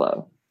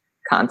workflow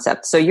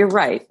concept. So you're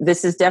right.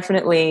 This is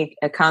definitely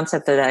a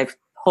concept that I've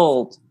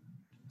pulled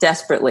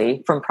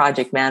desperately from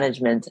project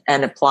management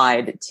and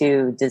applied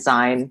to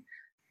design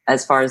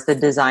as far as the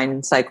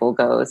design cycle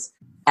goes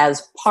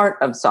as part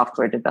of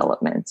software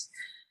development.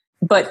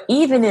 But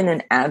even in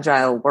an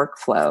agile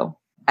workflow,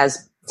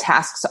 as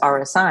tasks are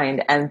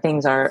assigned and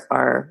things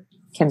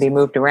can be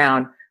moved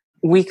around,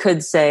 we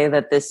could say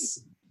that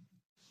this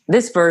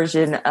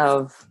version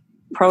of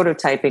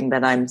prototyping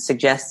that I'm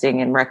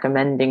suggesting and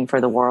recommending for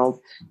the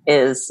world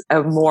is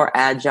a more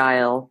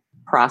agile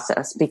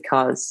process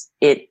because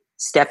it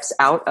steps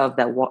out of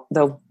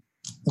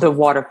the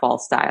waterfall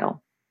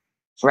style,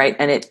 right?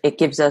 And it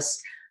gives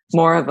us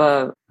more of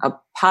a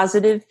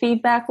positive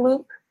feedback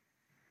loop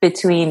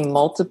between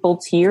multiple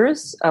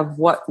tiers of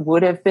what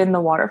would have been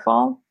the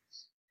waterfall.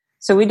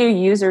 So we do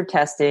user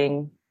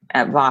testing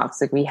at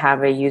Vox. Like we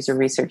have a user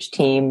research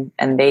team,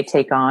 and they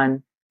take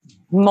on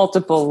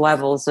multiple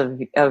levels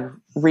of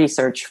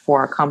research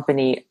for a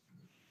company,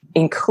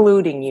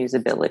 including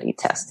usability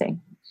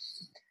testing.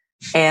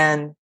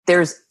 And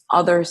there's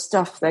other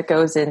stuff that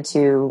goes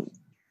into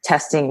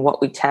testing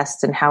what we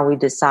test and how we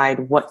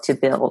decide what to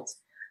build.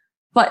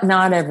 But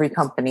not every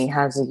company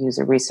has a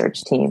user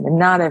research team, and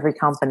not every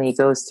company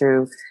goes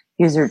through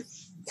user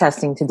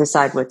testing to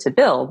decide what to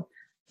build.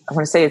 I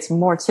want to say it's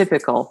more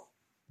typical,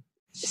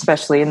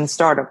 especially in the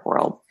startup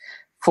world,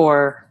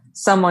 for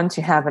someone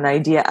to have an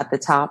idea at the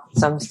top,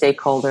 some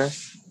stakeholder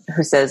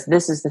who says,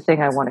 this is the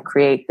thing I want to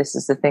create, this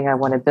is the thing I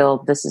want to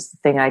build, this is the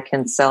thing I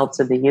can sell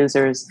to the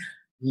users.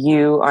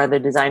 You are the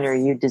designer,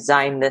 you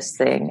design this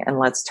thing, and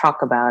let's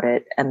talk about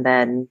it, and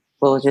then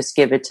we'll just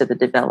give it to the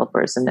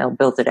developers and they'll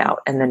build it out,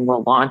 and then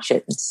we'll launch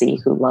it and see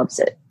who loves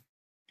it.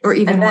 Or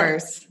even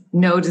worse,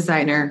 no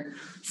designer,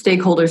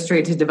 stakeholder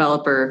straight to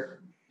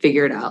developer,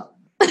 figure it out.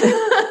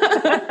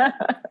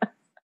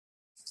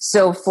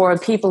 So for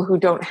people who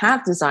don't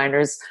have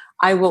designers,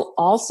 I will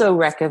also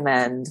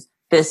recommend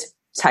this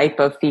type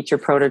of feature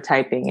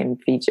prototyping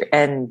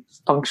and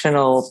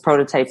functional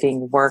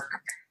prototyping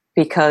work,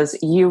 because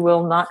you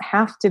will not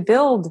have to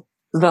build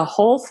the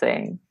whole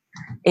thing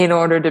in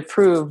order to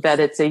prove that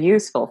it's a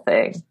useful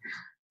thing.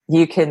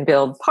 You can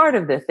build part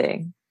of the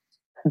thing.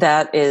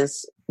 That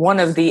is one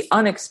of the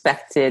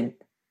unexpected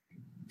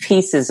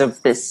pieces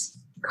of this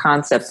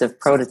concept of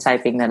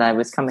prototyping that I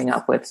was coming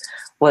up with,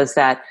 was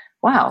that,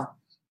 wow,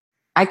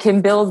 I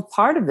can build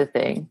part of the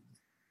thing.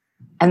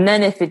 And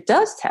then if it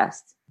does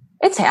test,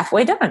 it's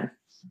halfway done.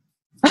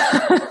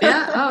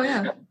 Yeah. Oh,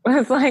 yeah.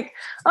 It's like,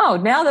 oh,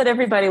 now that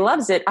everybody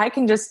loves it, I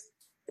can just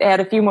add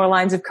a few more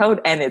lines of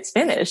code and it's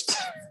finished.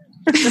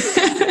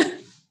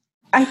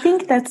 I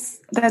think that's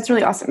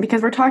really awesome,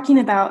 because we're talking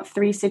about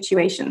three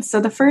situations. So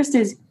the first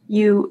is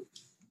you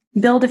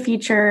build a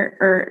feature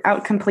or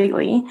out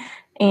completely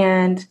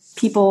and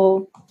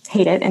people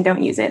hate it and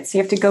don't use it. So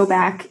you have to go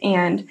back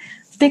and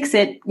fix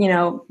it,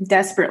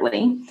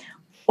 desperately.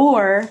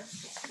 Or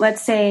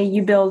let's say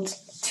you build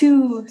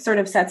two sort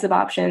of sets of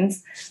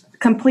options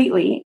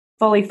completely,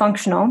 fully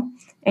functional,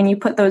 and you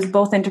put those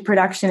both into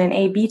production and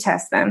A/B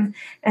test them.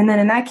 And then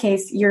in that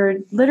case, you're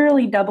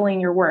literally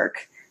doubling your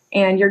work,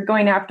 and you're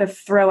going to have to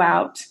throw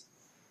out,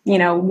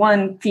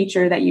 one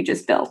feature that you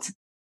just built,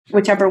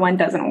 whichever one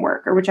doesn't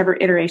work or whichever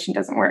iteration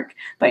doesn't work.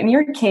 But in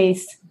your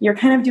case, you're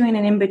kind of doing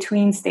an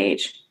in-between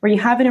stage where you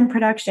have it in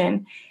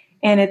production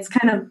and it's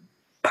kind of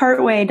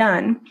partway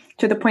done,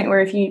 to the point where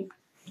if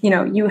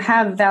you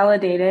have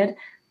validated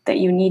that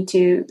you need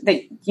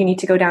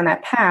to go down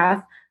that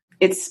path,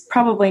 it's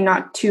probably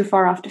not too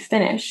far off to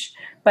finish.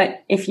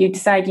 But if you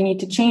decide you need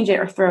to change it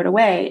or throw it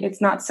away,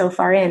 it's not so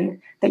far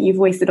in that you've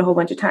wasted a whole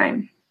bunch of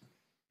time.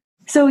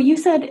 So you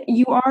said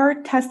you are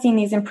testing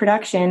these in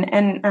production,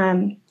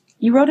 and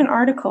you wrote an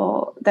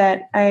article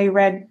that I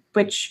read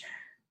which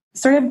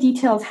sort of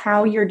details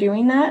how you're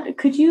doing that.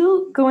 Could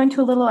you go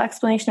into a little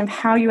explanation of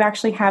how you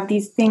actually have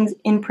these things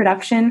in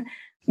production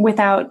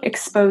without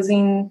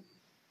exposing,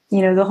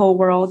 the whole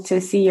world to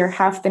see your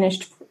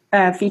half-finished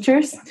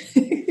features?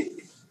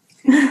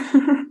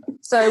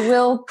 So I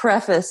will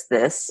preface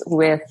this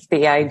with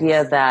the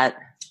idea that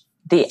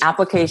the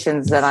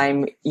applications that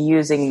I'm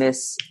using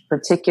this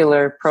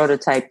particular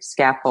prototype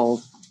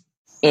scaffold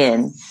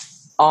in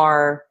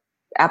are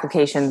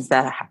applications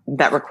that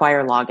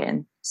require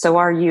login. So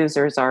our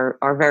users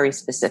are very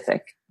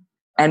specific.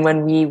 And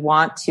when we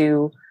want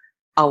to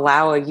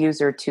allow a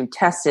user to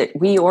test it,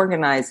 we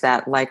organize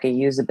that like a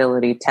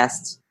usability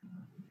test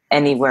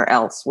anywhere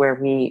else, where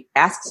we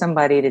ask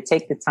somebody to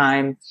take the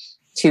time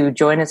to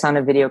join us on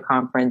a video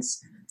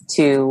conference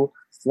to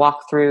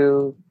walk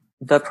through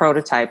the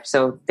prototype.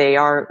 So they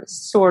are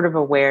sort of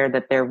aware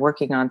that they're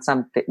working on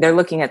something, they're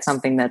looking at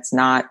something that's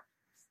not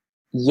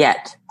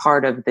yet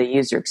part of the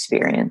user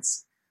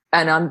experience.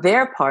 And on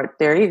their part,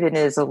 there even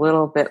is a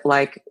little bit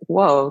like,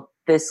 whoa,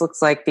 this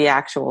looks like the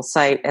actual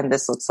site and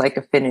this looks like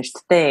a finished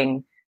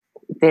thing.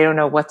 They don't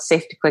know what's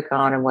safe to click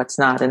on and what's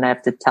not. And I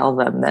have to tell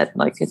them that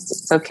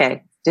it's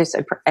okay. Just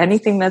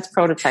anything that's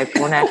prototyped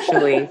won't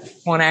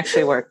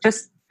actually work.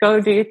 Just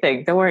go do your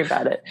thing. Don't worry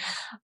about it.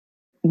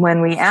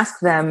 When we ask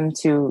them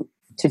to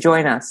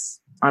join us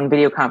on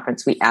video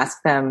conference, we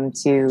ask them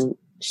to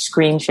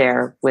screen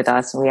share with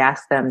us, and we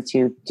ask them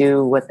to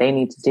do what they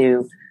need to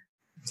do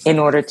in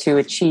order to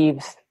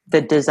achieve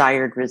the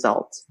desired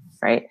result,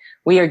 right?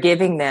 We are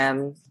giving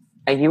them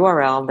a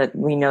URL that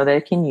we know they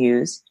can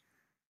use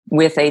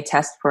with a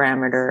test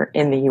parameter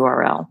in the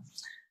URL.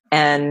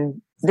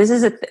 And this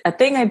is a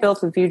thing I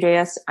built with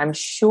Vue.js. I'm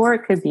sure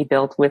it could be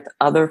built with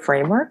other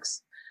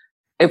frameworks.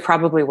 It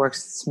probably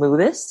works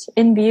smoothest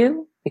in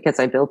Vue because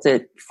I built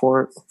it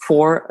for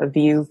a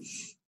Vue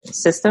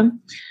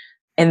system.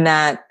 In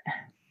that,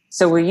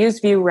 so we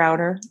use Vue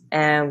Router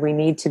and we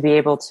need to be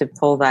able to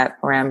pull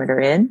that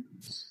parameter in.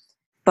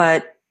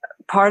 But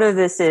part of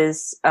this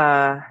is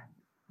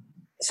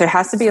So it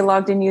has to be a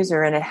logged in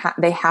user, and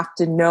they have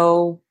to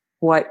know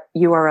what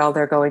URL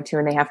they're going to,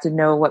 and they have to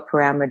know what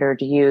parameter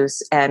to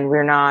use. And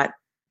we're not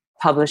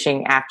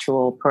publishing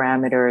actual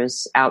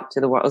parameters out to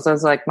the world. So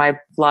it's like my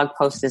blog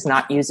post is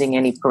not using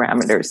any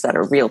parameters that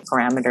are real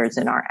parameters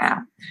in our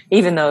app,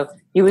 even though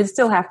you would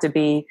still have to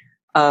be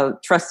a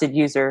trusted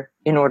user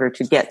in order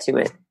to get to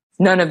it.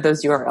 None of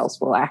those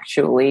URLs will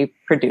actually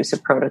produce a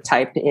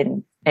prototype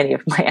in any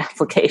of my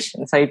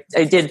applications. I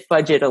did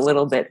fudge it a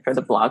little bit for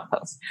the blog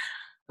post.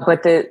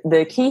 But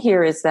the key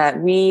here is that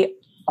we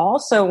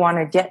also want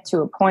to get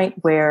to a point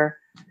where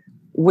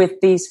with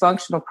these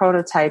functional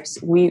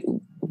prototypes, we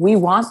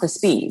want the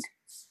speed.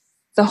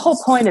 The whole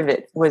point of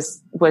it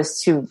was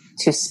to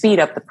speed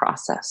up the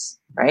process,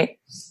 right?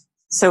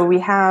 So we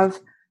have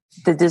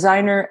the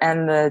designer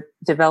and the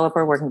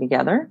developer working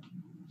together,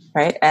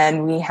 right?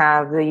 And we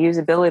have the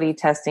usability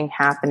testing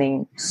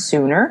happening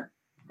sooner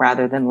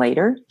rather than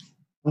later.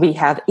 We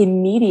have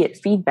immediate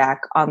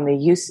feedback on the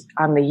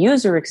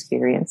user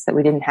experience that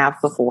we didn't have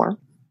before.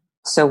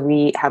 So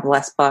we have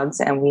less bugs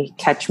and we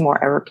catch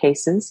more error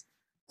cases.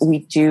 We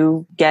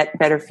do get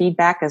better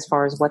feedback as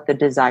far as what the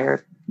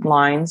desired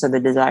lines or the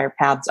desired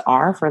paths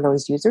are for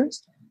those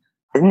users.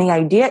 And the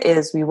idea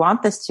is we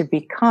want this to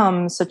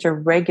become such a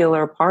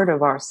regular part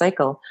of our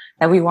cycle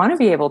that we want to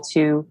be able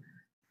to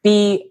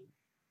be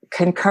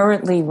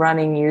concurrently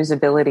running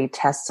usability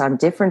tests on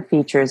different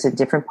features in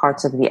different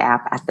parts of the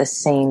app at the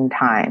same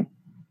time.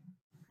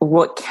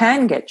 What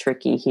can get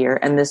tricky here,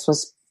 and this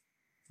was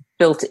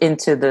built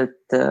into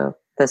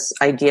this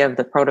idea of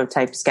the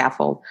prototype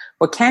scaffold,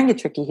 what can get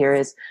tricky here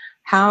is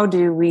how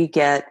do we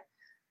get,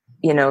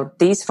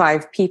 these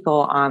 5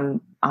 people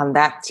on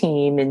that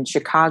team in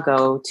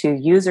Chicago to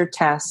user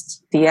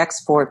test the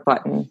export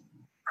button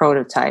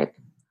prototype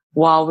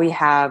while we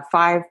have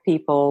 5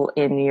 people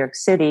in New York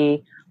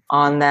City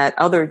on that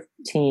other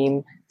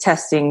team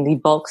testing the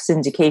bulk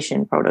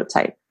syndication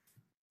prototype.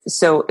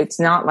 So it's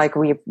not like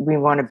we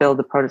want to build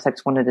the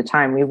prototypes one at a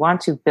time. We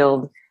want to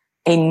build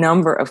a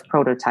number of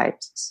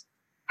prototypes,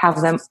 have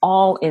them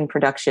all in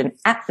production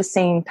at the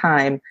same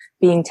time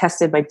being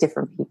tested by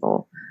different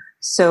people.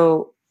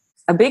 So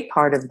a big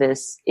part of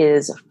this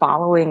is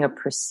following a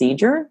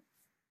procedure,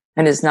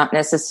 and is not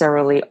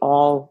necessarily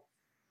all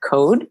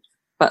code,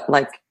 but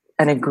like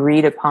an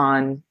agreed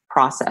upon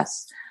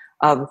process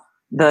of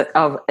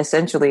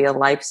essentially a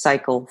life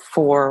cycle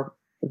for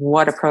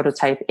what a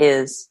prototype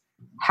is,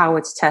 how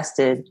it's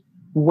tested,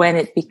 when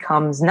it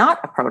becomes not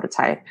a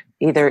prototype,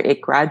 either it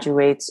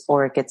graduates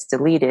or it gets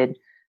deleted,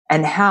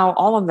 and how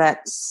all of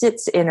that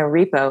sits in a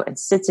repo and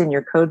sits in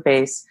your code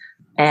base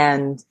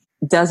and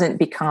doesn't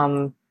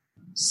become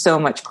so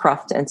much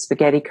cruft and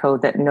spaghetti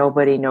code that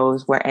nobody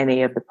knows where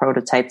any of the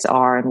prototypes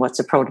are and what's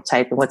a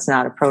prototype and what's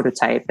not a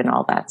prototype and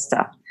all that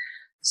stuff.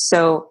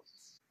 So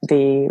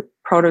the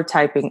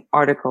prototyping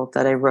article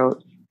that I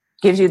wrote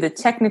gives you the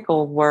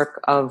technical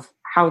work of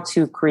how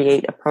to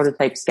create a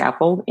prototype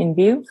scaffold in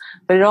Vue,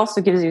 but it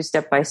also gives you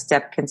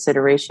step-by-step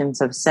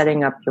considerations of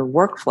setting up your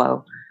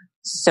workflow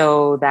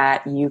so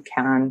that you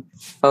can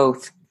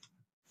both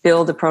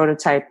build a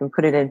prototype and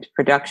put it into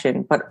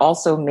production, but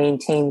also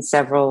maintain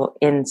several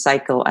in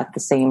cycle at the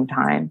same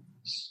time.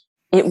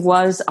 It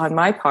was, on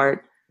my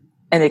part,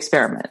 an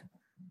experiment.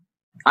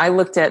 I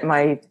looked at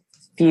my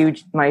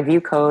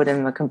Vue code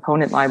and the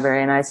component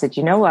library, and I said,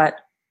 you know what?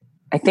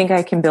 I think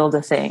I can build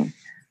a thing.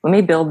 Let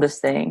me build this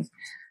thing.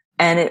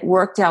 And it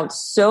worked out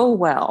so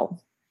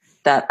well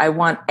that I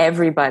want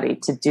everybody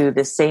to do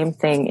the same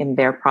thing in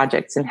their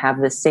projects and have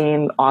the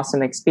same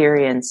awesome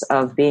experience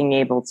of being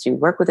able to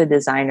work with a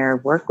designer,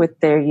 work with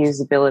their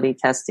usability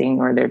testing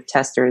or their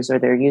testers or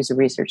their user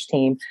research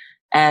team,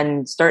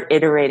 and start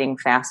iterating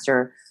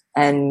faster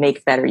and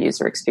make better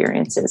user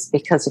experiences.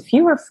 Because if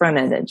you are a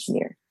front-end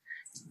engineer,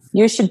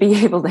 you should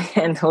be able to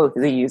handle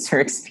the user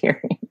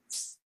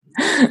experience.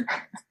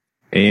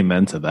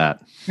 Amen to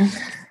that.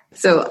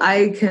 So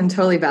I can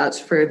totally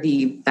vouch for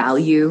the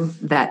value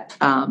that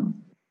a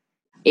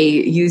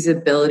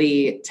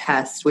usability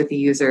test with the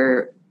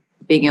user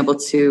being able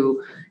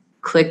to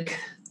click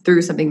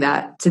through something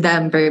that to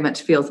them very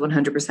much feels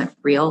 100%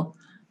 real.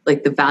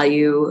 Like the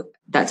value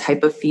that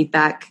type of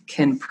feedback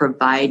can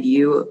provide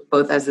you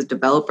both as a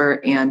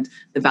developer and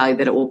the value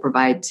that it will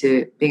provide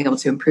to being able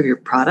to improve your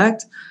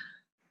product.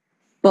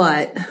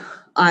 But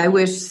I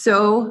wish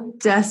so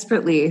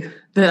desperately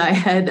that I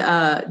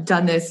had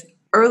done this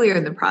earlier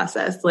in the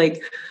process.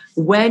 Like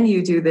when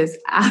you do this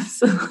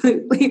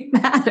absolutely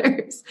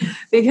matters,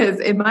 because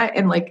in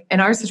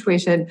our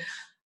situation,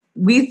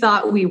 we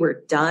thought we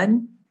were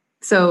done.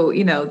 So,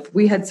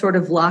 we had sort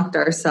of locked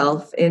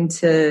ourselves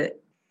into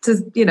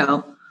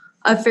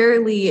a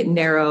fairly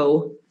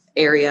narrow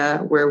area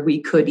where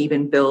we could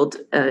even build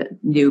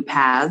new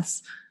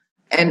paths.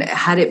 And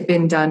had it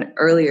been done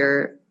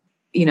earlier,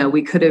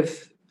 we could have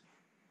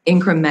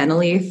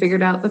incrementally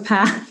figured out the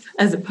path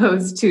as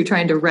opposed to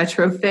trying to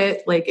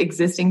retrofit like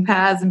existing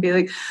paths and be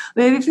like,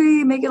 maybe if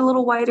we make it a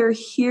little wider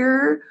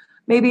here,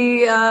 maybe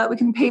we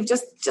can pave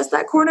just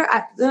that corner.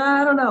 I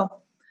don't know.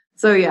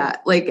 So yeah,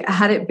 like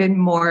had it been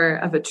more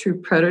of a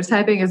true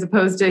prototyping as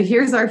opposed to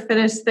here's our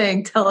finished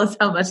thing, tell us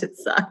how much it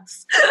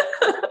sucks.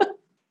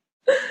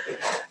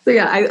 So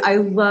yeah, I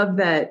love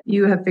that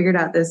you have figured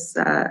out this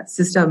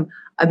system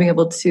of being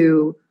able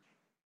to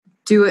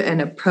do it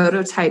in a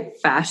prototype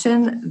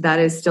fashion that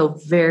is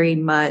still very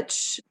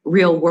much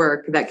real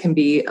work that can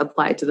be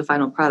applied to the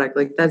final product.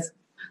 Like that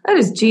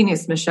is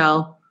genius,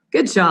 Michele.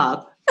 Good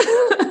job.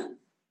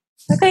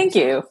 Thank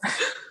you.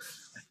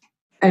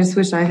 I just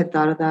wish I had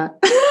thought of that.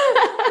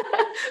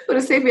 Would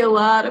have saved me a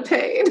lot of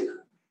pain.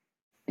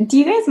 Do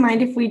you guys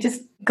mind if we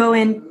just go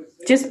in,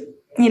 just,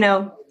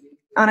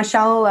 on a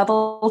shallow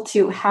level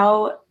to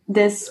how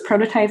this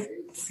prototype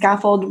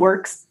scaffold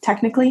works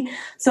technically?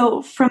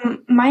 So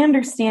from my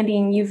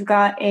understanding, you've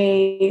got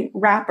a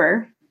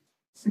wrapper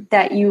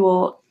that you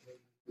will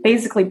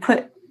basically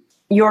put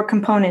your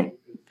component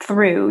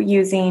through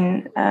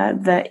using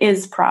the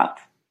is prop.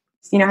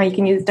 You know how you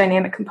can use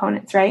dynamic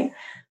components, right?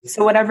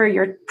 So whatever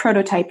you're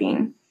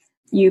prototyping,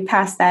 you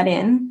pass that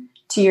in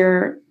to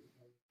your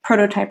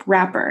prototype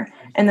wrapper.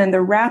 And then the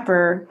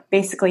wrapper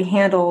basically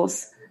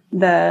handles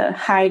the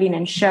hiding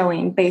and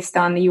showing based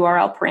on the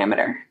URL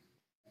parameter.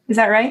 Is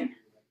that right?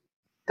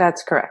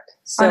 That's correct.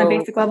 So, on a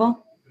basic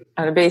level?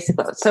 On a basic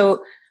level.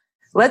 So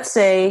let's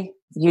say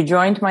you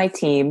joined my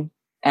team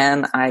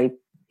and I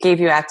gave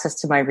you access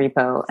to my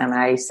repo and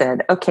I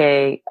said,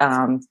 okay,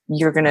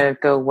 you're going to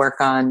go work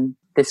on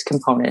this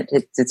component.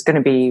 It's going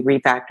to be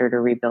refactored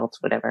or rebuilt,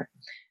 whatever.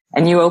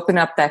 And you open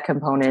up that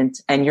component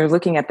and you're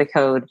looking at the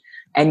code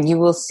and you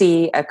will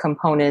see a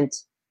component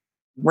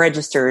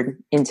registered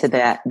into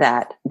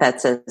that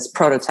says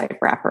prototype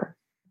wrapper,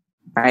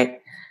 right?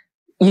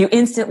 You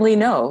instantly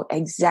know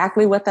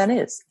exactly what that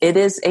is. It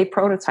is a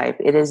prototype.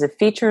 It is a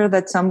feature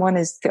that someone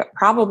is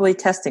probably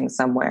testing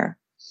somewhere.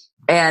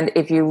 And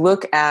if you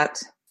look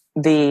at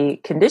the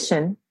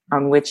condition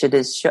on which it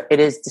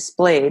is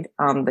displayed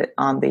on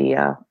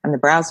the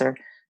browser,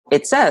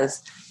 it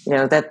says,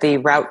 that the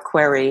route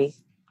query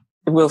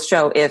will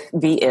show if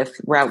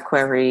route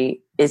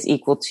query is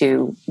equal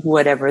to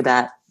whatever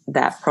that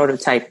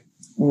prototype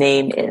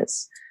name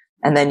is.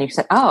 And then you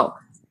say, oh,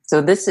 so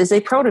this is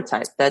a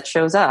prototype that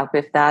shows up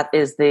if that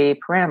is the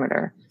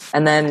parameter.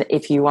 And then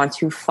if you want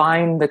to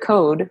find the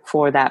code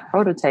for that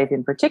prototype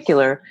in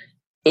particular,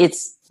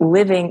 it's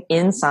living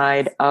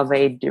inside of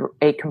a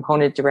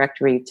component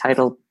directory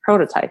titled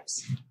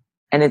prototypes.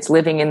 And it's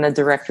living in the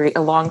directory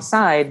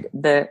alongside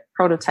the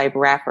prototype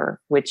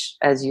wrapper, which,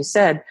 as you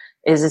said,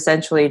 is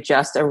essentially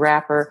just a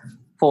wrapper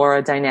for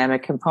a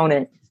dynamic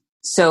component.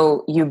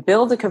 So you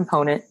build a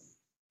component,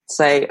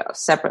 say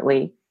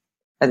separately,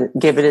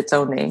 give it its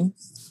own name,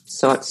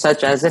 so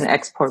such as an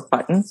export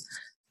button.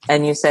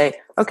 And you say,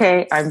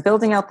 okay, I'm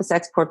building out this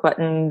export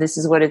button. This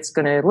is what it's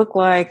going to look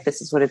like.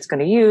 This is what it's going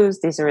to use.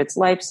 These are its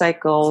life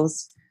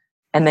cycles.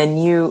 And then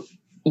you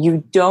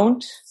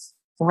don't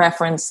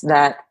reference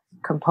that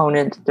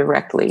component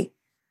directly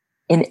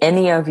in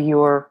any of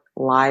your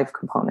live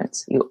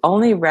components. You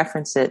only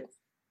reference it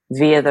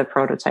via the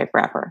prototype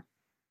wrapper.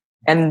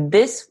 And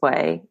this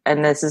way,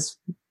 and this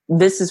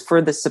is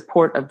for the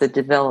support of the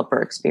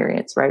developer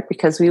experience, right?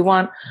 Because we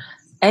want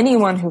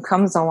anyone who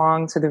comes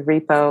along to the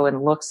repo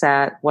and looks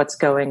at what's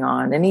going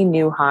on, any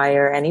new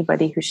hire,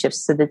 anybody who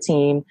shifts to the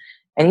team,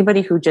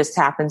 anybody who just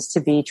happens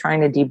to be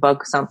trying to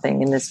debug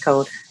something in this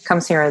code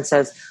comes here and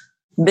says,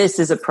 this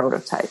is a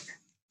prototype.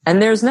 And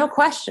there's no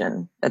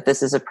question that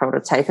this is a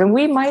prototype. And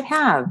we might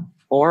have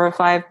 4 or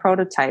 5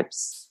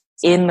 prototypes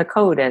in the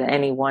code at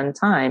any one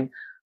time,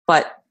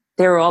 but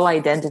they're all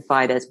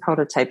identified as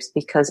prototypes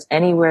because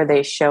anywhere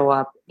they show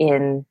up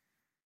in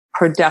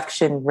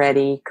production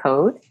ready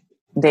code,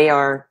 they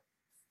are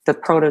the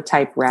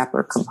prototype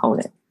wrapper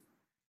component.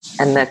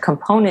 And the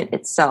component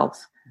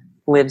itself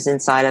lives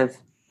inside of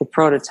the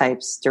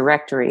prototypes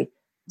directory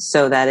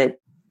so that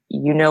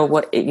you know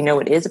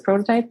it is a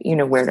prototype, you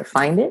know where to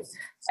find it.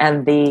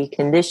 And the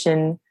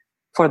condition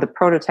for the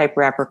prototype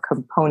wrapper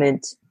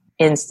component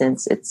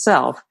instance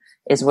itself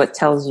is what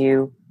tells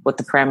you what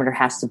the parameter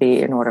has to be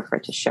in order for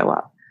it to show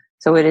up.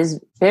 So it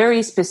is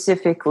very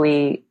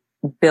specifically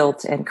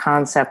built and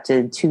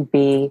concepted to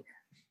be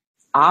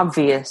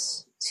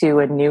obvious to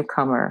a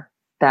newcomer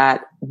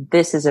that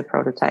this is a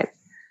prototype.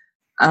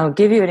 I'll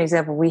give you an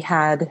example. We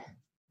had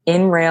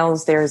in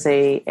Rails, there's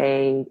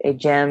a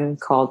gem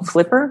called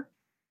Flipper,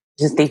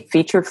 just the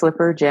feature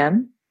Flipper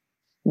gem,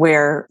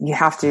 where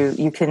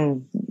you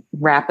can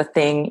wrap a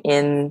thing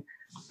in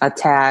a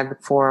tag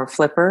for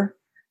Flipper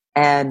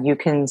and you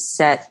can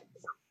set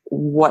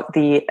what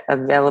the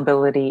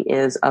availability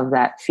is of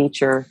that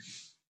feature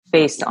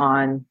based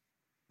on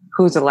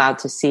who's allowed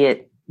to see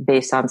it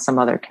based on some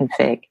other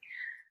config.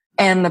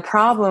 And the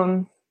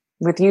problem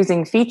with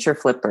using feature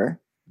Flipper,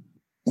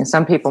 and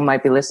some people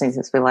might be listening to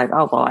this and be like,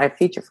 oh, well, I have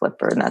feature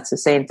Flipper and that's the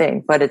same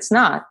thing. But it's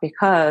not,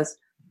 because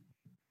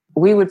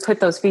we would put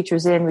those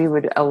features in, we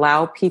would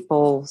allow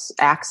people's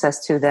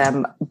access to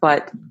them,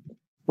 but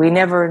we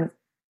never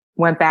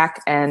went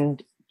back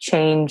and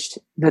changed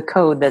the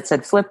code that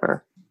said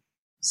Flipper.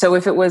 So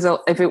if it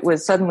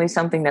was suddenly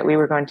something that we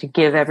were going to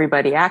give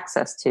everybody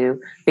access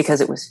to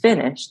because it was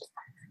finished,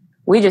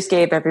 we just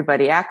gave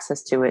everybody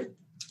access to it.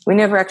 We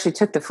never actually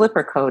took the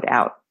Flipper code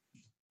out,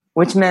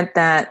 which meant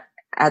that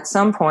at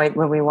some point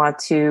when we want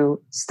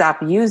to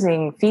stop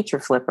using Feature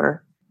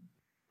Flipper,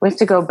 we have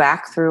to go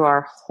back through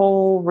our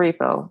whole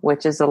repo,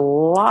 which is a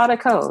lot of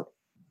code,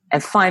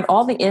 and find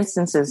all the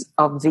instances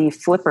of the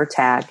Flipper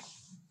tag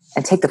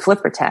and take the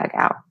Flipper tag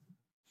out.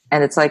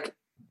 And it's like,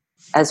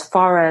 as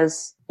far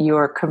as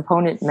your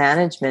component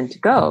management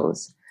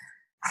goes,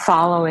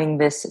 following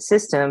this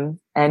system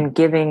and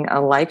giving a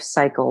life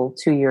cycle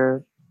to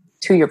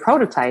your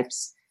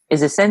prototypes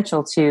is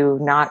essential to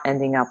not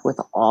ending up with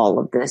all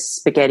of this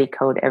spaghetti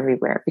code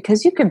everywhere.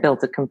 Because you can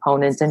build a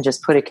component and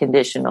just put a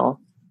conditional,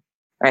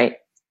 right?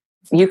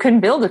 You can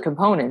build a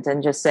component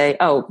and just say,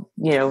 oh,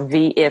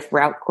 v if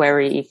route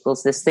query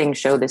equals this thing,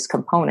 show this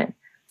component.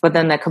 But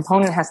then that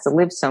component has to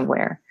live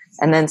somewhere.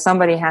 And then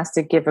somebody has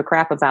to give a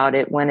crap about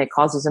it when it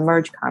causes a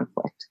merge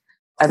conflict.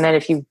 And then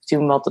if you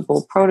do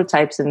multiple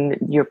prototypes and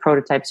your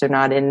prototypes are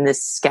not in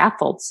this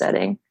scaffold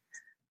setting,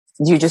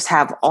 you just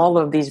have all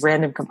of these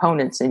random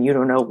components and you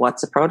don't know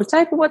what's a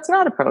prototype and what's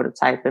not a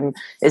prototype. And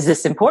is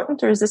this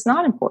important or is this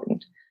not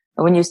important?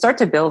 And when you start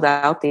to build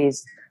out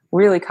these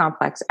really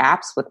complex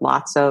apps with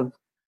lots of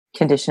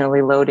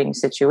conditionally loading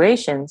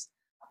situations,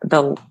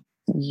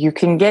 you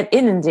can get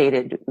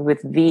inundated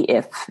with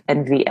VIF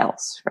and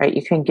VElse, right?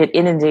 You can get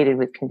inundated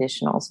with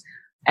conditionals.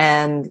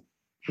 And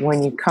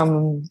when you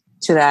come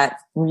to that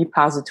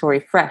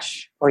repository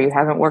fresh, or you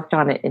haven't worked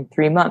on it in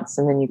 3 months,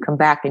 and then you come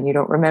back and you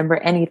don't remember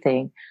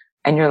anything,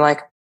 and you're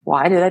like,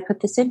 why did I put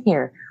this in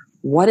here?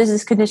 What does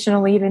this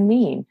conditional even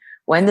mean?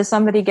 When does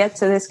somebody get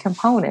to this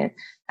component?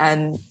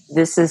 And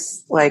this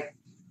is like,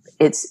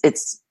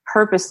 it's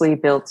purposely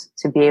built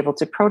to be able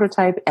to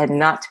prototype and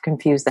not to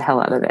confuse the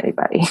hell out of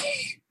anybody.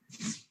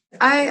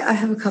 I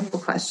have a couple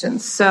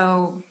questions.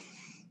 So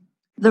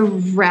the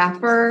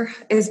wrapper,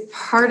 is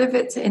part of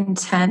its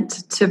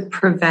intent to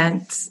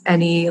prevent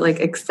any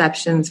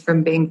exceptions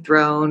from being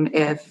thrown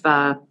if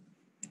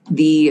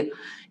the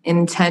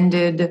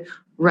intended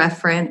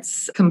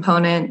reference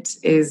component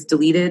is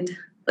deleted?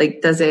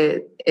 Does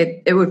it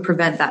would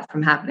prevent that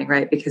from happening,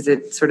 right? Because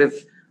it sort of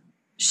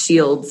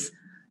shields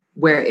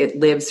where it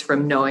lives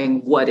from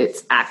knowing what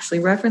it's actually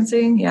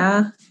referencing.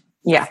 Yeah.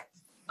 Yeah.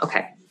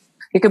 Okay.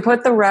 You could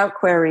put the route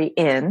query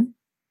in,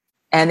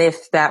 and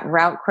if that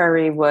route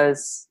query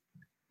was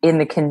in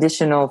the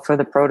conditional for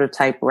the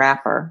prototype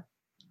wrapper,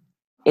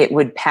 it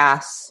would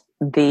pass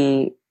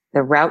the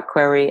route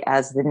query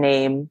as the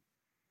name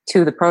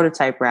to the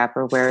prototype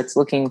wrapper where it's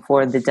looking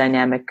for the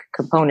dynamic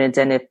component.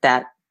 And if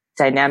that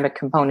dynamic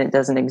component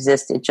doesn't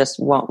exist, it just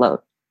won't load.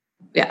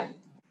 Yeah.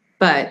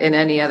 But in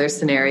any other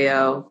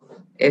scenario,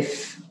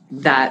 if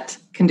that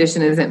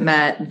condition isn't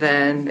met,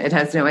 then it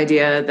has no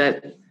idea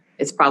that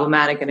it's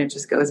problematic and it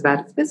just goes about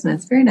its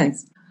business. Very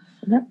nice.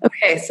 Yep.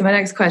 Okay, so my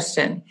next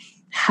question.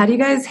 How do you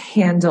guys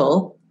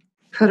handle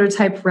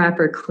prototype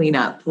wrapper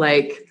cleanup?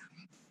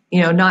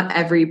 Not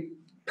every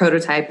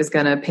prototype is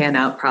going to pan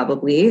out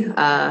probably.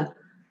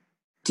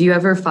 Do you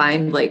ever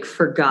find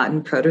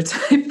forgotten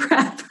prototype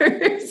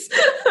wrappers?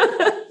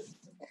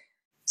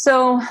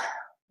 So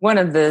one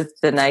of the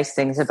nice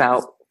things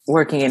about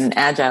working in an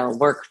agile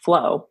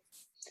workflow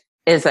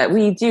is that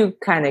we do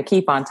kind of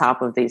keep on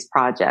top of these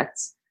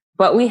projects.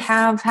 But we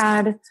have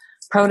had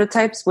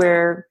prototypes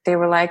where they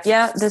were like,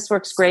 yeah, this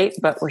works great,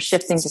 but we're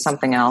shifting to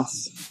something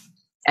else.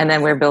 And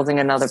then we're building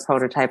another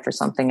prototype for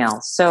something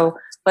else. So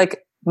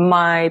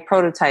my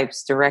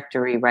prototypes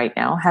directory right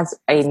now has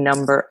a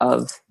number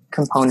of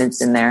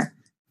components in there.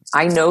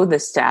 I know the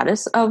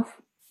status of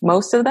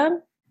most of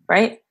them,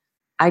 right?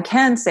 I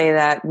can say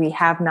that we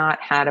have not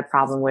had a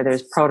problem where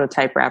there's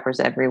prototype wrappers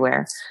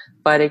everywhere.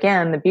 But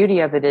again, the beauty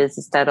of it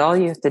is that all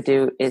you have to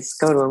do is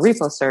go to a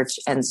repo search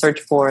and search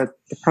for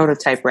the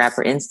prototype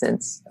wrapper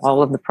instance.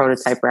 All of the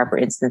prototype wrapper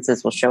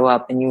instances will show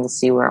up and you will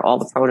see where all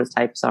the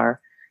prototypes are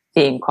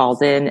being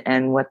called in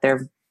and what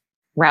their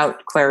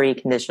route query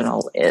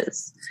conditional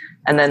is.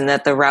 And then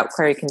that the route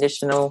query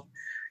conditional,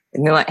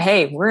 and you're like,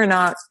 hey, we're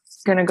not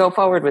going to go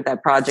forward with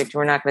that project.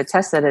 We're not going to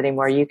test that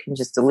anymore. You can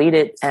just delete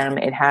it and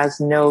it has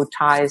no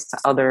ties to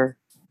other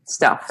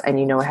stuff and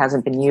it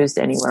hasn't been used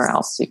anywhere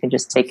else. So you can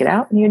just take it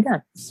out and you're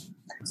done.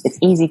 It's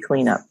easy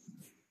cleanup.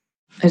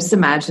 I just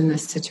imagine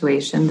this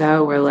situation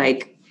though where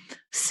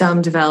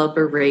some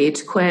developer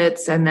rage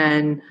quits and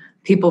then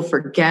people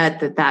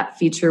forget that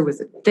feature was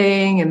a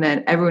thing and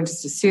then everyone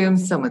just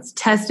assumes someone's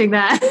testing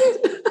that.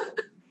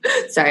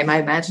 Sorry,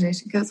 my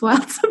imagination goes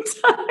wild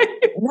sometimes.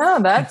 No,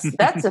 that's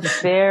a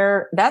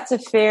fair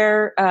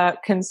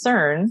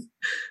concern.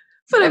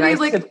 But I mean,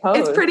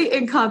 it's pretty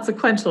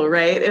inconsequential,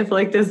 right? If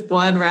this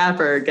one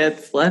wrapper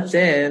gets left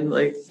in,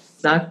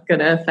 it's not going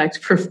to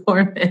affect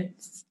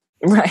performance,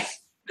 right?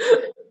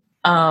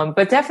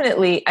 But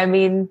definitely, I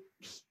mean,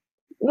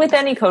 with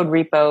any code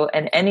repo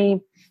and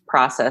any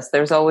process,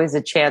 there's always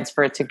a chance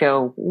for it to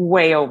go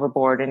way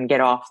overboard and get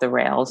off the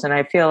rails. And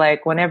I feel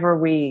like whenever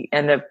we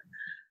end up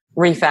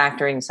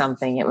refactoring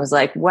something. It was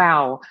like,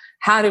 wow,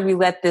 how did we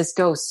let this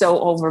go so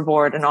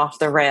overboard and off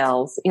the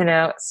rails?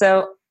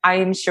 So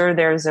I'm sure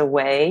there's a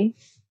way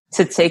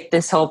to take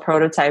this whole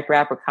prototype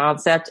wrapper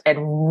concept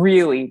and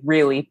really,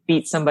 really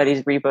beat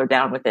somebody's repo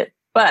down with it.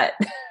 But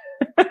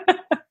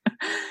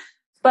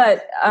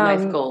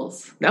life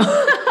goals. No.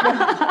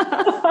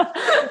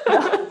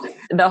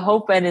 The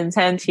hope and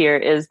intent here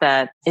is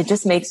that it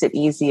just makes it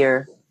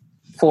easier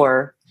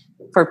for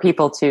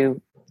people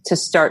to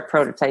start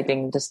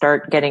prototyping, to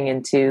start getting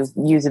into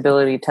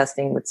usability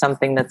testing with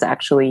something that's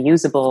actually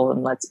usable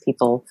and lets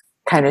people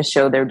kind of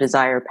show their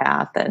desire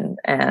path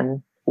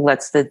and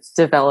lets the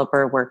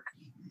developer work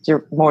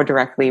more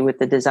directly with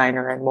the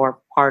designer and more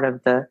part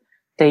of the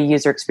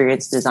user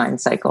experience design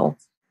cycle.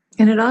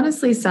 And it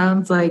honestly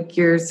sounds like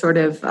you're sort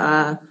of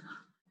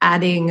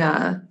adding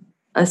a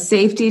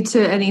safety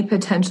to any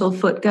potential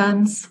foot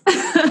guns.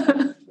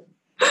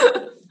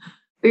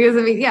 Because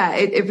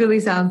it really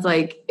sounds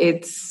like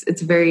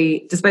it's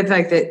very, despite the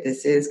fact that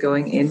this is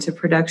going into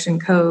production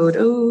code,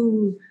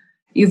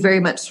 you very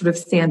much sort of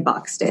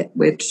sandboxed it,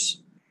 which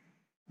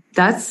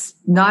that's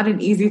not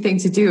an easy thing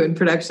to do in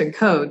production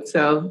code.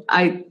 So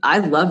I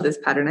love this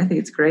pattern. I think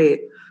it's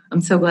great.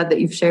 I'm so glad that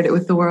you've shared it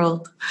with the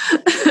world.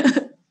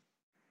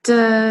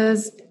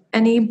 Does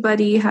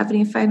anybody have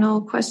any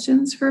final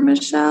questions for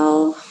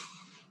Michele?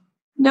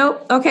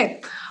 Nope.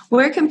 Okay.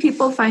 Where can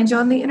people find you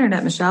on the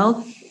internet,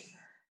 Michele?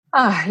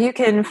 You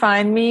can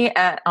find me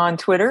on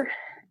Twitter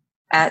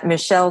at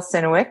Michele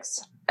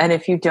Cynowicz. And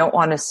if you don't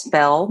want to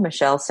spell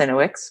Michele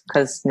Cynowicz,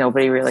 because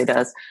nobody really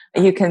does,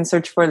 you can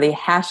search for the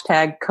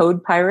hashtag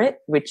Code Pirate,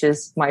 which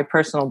is my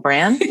personal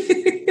brand.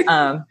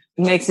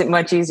 Makes it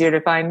much easier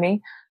to find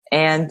me.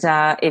 And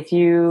if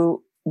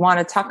you want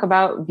to talk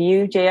about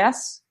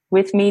Vue.js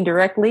with me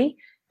directly,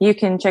 you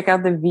can check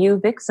out the Vue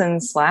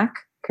Vixen Slack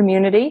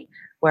community,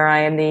 where I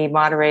am the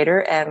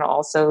moderator and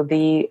also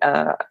the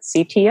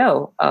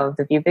CTO of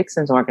the Vue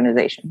Vixens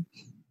organization.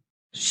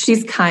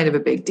 She's kind of a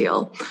big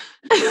deal.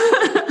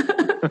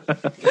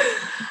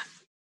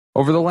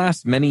 Over the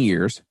last many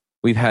years,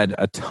 we've had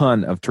a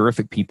ton of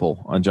terrific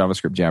people on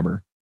JavaScript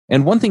Jabber.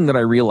 And one thing that I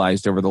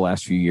realized over the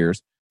last few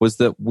years was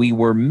that we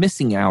were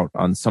missing out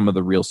on some of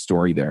the real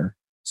story there.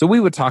 So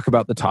we would talk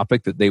about the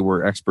topic that they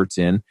were experts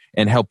in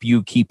and help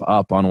you keep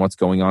up on what's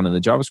going on in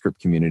the JavaScript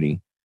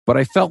community. But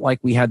I felt like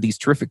we had these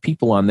terrific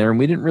people on there and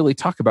we didn't really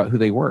talk about who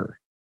they were.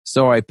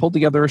 So I pulled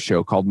together a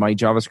show called My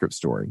JavaScript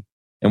Story.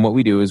 And what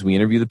we do is we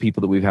interview the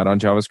people that we've had on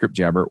JavaScript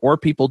Jabber or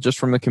people just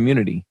from the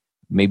community.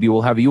 Maybe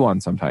we'll have you on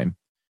sometime.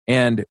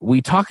 And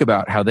we talk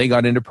about how they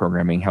got into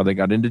programming, how they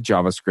got into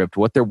JavaScript,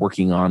 what they're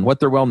working on, what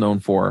they're well known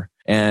for,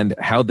 and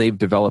how they've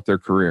developed their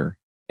career.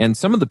 And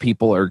some of the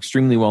people are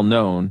extremely well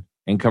known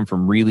and come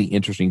from really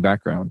interesting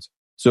backgrounds.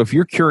 So if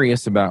you're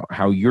curious about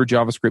how your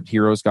JavaScript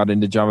heroes got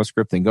into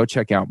JavaScript, then go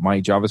check out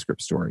My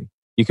JavaScript Story.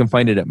 You can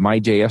find it at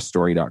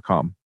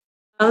myjsstory.com.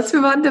 Let's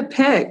move on to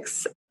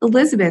picks.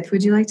 Elizabeth,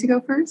 would you like to go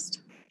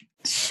first?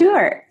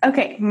 Sure.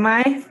 Okay.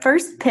 My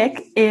first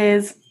pick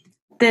is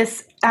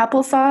this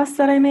applesauce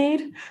that I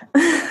made.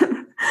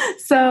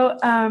 So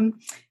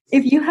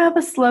if you have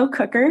a slow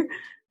cooker,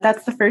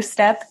 that's the first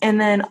step. And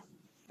then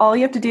all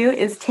you have to do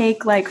is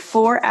take like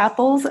 4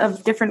 apples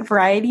of different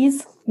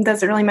varieties. It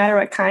doesn't really matter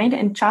what kind,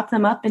 and chop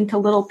them up into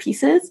little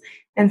pieces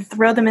and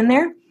throw them in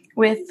there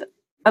with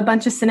a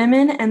bunch of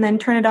cinnamon and then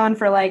turn it on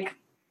for like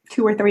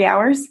 2 or 3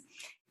 hours.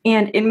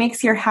 And it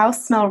makes your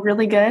house smell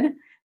really good.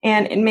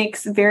 And it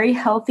makes very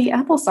healthy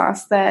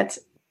applesauce that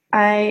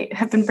I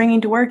have been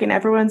bringing to work, and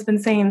everyone's been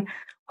saying,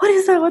 what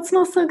is that? What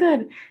smells so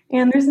good?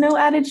 And there's no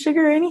added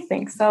sugar or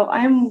anything. So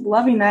I'm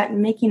loving that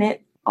and making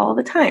it all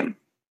the time.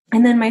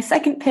 And then my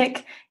second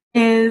pick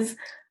is,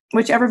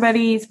 which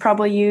everybody's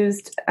probably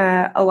used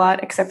a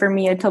lot except for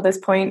me until this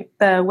point,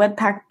 the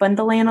Webpack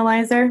Bundle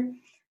Analyzer.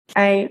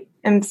 I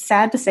am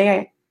sad to say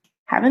I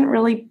haven't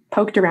really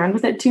poked around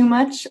with it too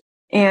much.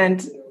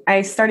 And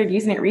I started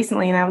using it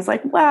recently and I was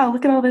like, wow,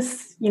 look at all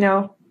this,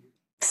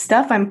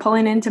 stuff I'm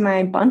pulling into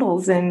my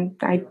bundles, and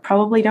I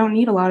probably don't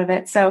need a lot of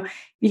it. So if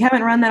you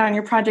haven't run that on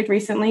your project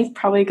recently, it's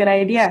probably a good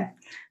idea.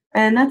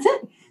 And that's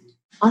it.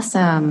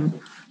 Awesome.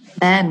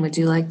 Ben, would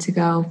you like to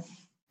go?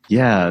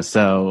 Yeah,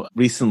 so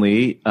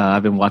recently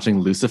I've been watching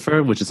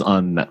Lucifer, which is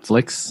on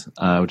Netflix,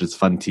 which is a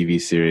fun TV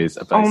series.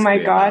 Oh my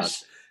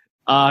gosh.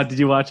 Did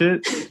you watch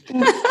it?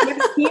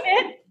 I've seen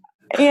it,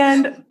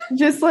 and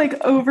just like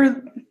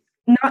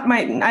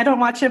I don't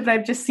watch it, but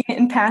I've just seen it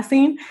in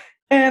passing.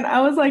 And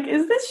I was like,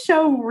 is this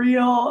show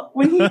real?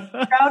 When he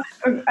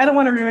I don't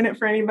want to ruin it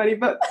for anybody,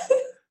 but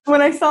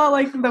when I saw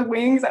like the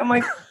wings, I'm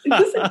like, is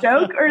this a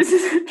joke or is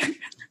this a truth?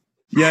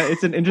 Yeah,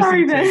 it's an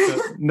interesting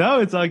take.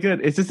 No, it's all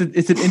good. It's just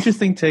it's an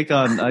interesting take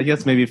on, I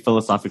guess, maybe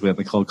philosophically on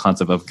the whole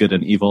concept of good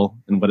and evil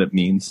and what it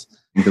means.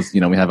 Because, we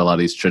have a lot of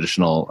these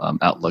traditional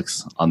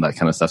outlooks on that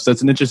kind of stuff. So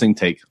it's an interesting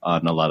take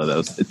on a lot of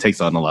those. It takes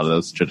on a lot of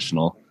those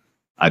traditional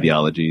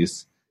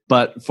ideologies.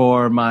 But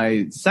for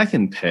my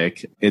second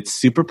pick, it's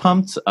Super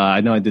Pumped.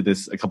 I know I did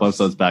this a couple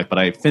episodes back, but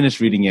I finished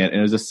reading it and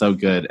it was just so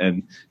good.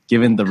 And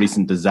given the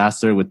recent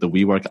disaster with the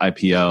WeWork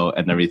IPO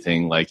and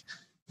everything, like,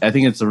 I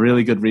think it's a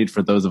really good read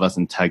for those of us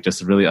in tech, just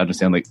to really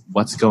understand like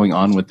what's going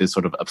on with this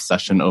sort of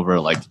obsession over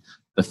like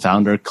the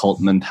founder cult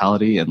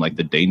mentality and like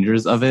the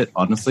dangers of it,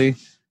 honestly.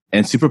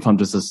 And Super Pumped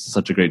just does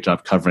such a great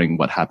job covering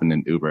what happened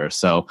in Uber.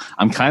 So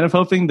I'm kind of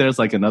hoping there's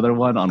like another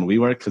one on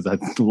WeWork because I'd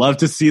love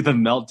to see the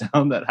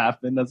meltdown that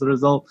happened as a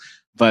result.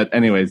 But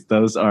anyways,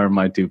 those are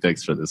my 2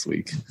 picks for this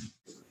week.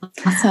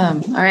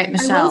 Awesome. All right,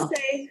 Michelle.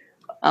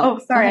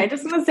 Sorry. I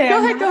just want to say, go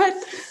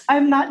ahead.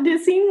 I'm not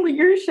dissing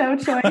your show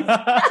choice.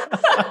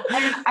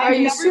 Are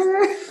you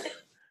sure?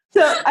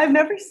 So I've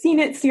never seen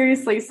it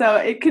seriously, so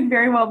it could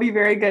very well be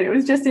very good. It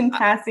was just in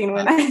passing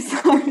when I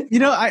saw it. You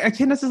know, I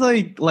can't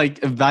necessarily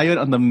like evaluate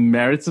on the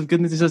merits of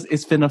goodness. It's just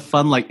it's been a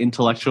fun like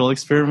intellectual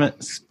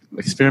experiment.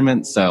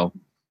 So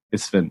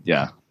it's been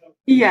Yeah.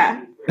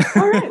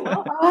 All right.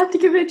 Well, I'll have to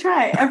give it a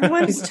try.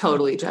 Everyone's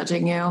totally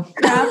judging you.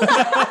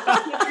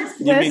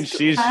 You mean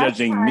she's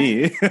judging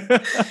me?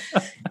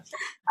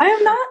 I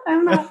am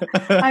not.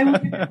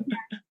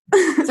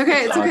 It's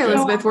okay. It's okay,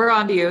 Elizabeth. We're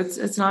on to you.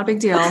 It's not a big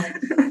deal.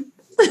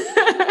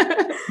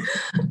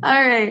 All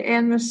right,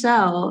 and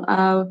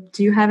Michelle,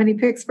 do you have any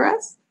picks for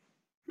us?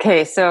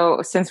 Okay,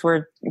 so since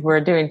we're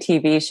doing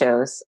TV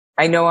shows,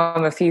 I know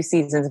I'm a few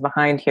seasons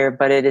behind here,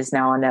 but it is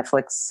now on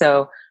Netflix.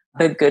 So,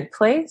 The Good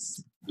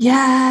Place.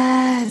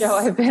 Yes. So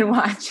I've been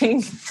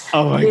watching.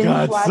 Oh my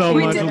God, so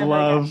much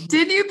love.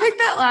 Didn't you pick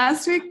that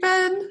last week,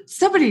 Ben?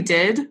 Somebody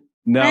did.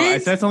 No, right? I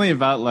said something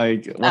about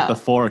like what the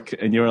fork,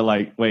 and you were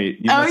like, "Wait."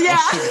 Yeah.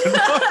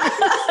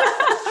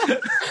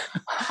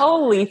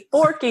 Holy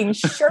forking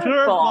shirt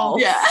ball!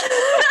 Yeah.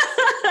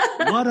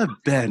 What a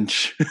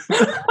bench!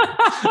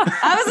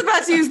 I was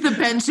about to use the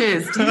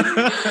benches.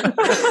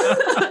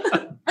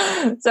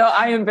 So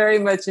I am very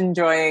much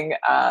enjoying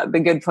The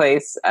Good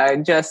Place. I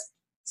just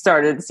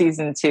started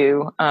season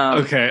 2.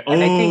 Okay.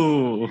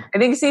 I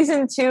think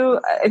season 2.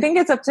 I think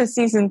it's up to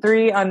season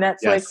 3 on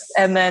Netflix,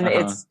 and then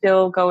it's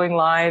still going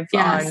live.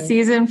 Yeah,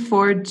 season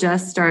 4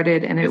 just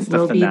started, and it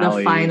will be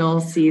the final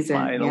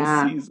season.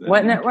 Season.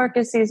 What network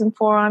is season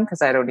 4 on?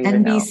 Because I don't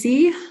even know.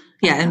 NBC.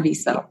 Yeah, NBC.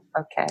 So,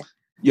 okay.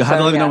 You'll have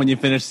to let me know when you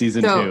finish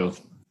season 2.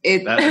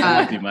 That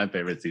would be my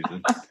favorite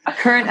season.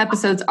 Current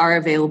episodes are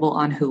available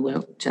on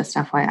Hulu. Just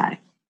FYI.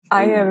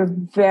 I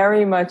am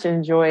very much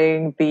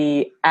enjoying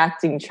the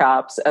acting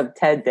chops of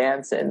Ted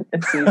Danson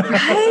in season 4.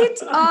 Right?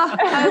 Oh,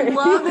 I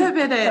love him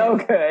in it. So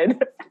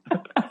good.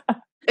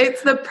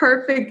 It's the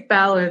perfect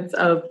balance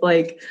of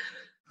like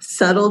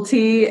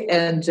subtlety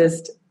and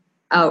just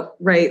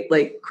outright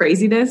like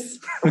craziness.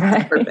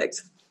 Right.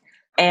 Perfect.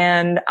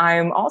 And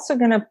I'm also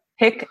going to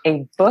pick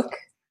a book.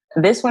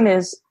 This one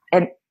is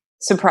a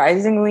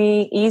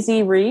surprisingly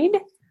easy read.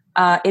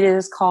 It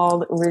is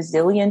called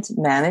Resilient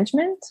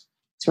Management.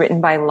 It's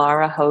written by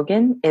Laura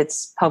Hogan.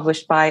 It's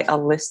published by A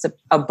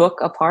Book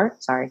Apart,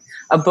 not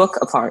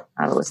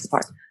A List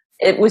Apart.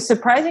 It was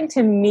surprising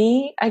to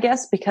me, I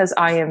guess, because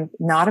I am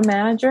not a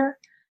manager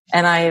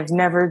and I have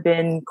never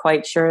been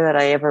quite sure that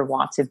I ever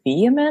want to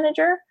be a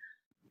manager.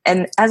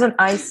 And as an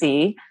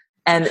IC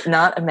and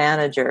not a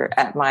manager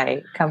at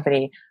my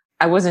company,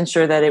 I wasn't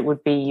sure that it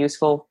would be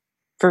useful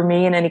for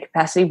me in any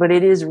capacity, but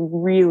it is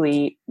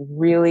really,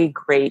 really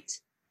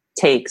great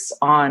takes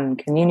on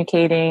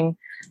communicating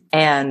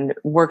and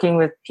working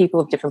with people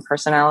of different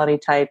personality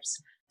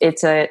types.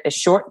 It's a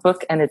short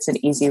book and it's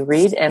an easy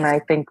read. And I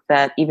think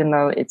that even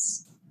though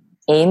it's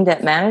aimed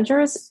at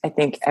managers, I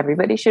think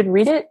everybody should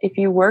read it if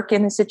you work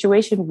in a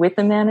situation with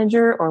a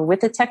manager or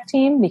with a tech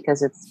team,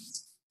 because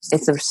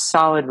it's a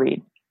solid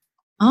read.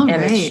 Oh,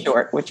 and great. It's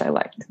short, which I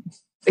liked.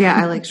 Yeah,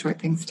 I like short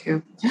things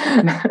too.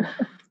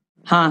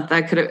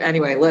 That could have,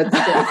 anyway, let's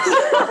leave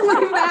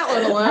that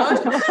one alone.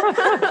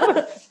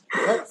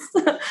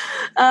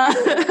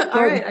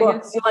 All right. I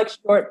guess you like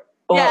short.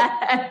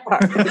 Yeah.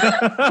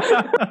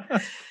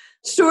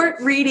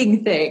 Short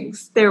reading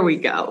things. There we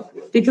go.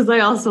 Because I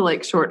also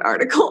like short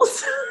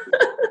articles.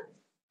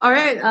 All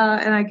right.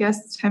 And I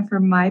guess it's time for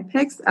my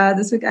picks.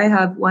 This week I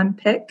have one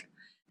pick,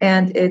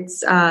 and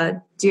it's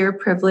Dear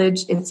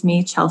Privilege, It's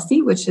Me,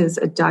 Chelsea, which is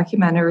a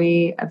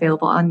documentary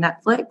available on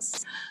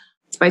Netflix.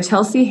 It's by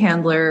Chelsea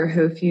Handler,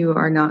 who, if you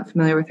are not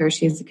familiar with her,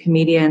 she's a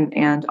comedian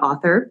and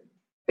author.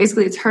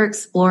 Basically, it's her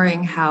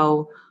exploring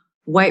how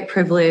white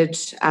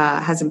privilege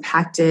has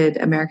impacted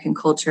American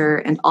culture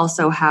and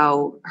also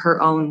how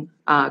her own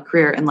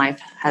career in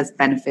life has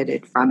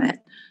benefited from it.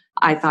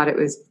 I thought it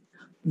was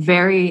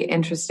very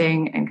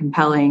interesting and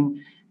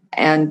compelling,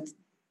 and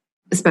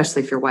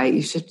especially if you're white,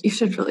 you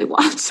should really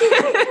watch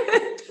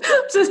it.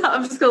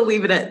 I'm just going to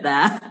leave it at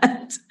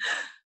that.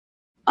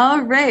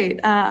 All right.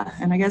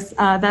 And I guess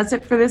that's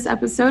it for this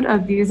episode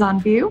of Views on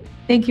View.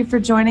 Thank you for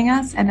joining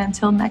us. And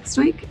until next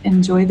week,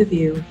 enjoy the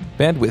view.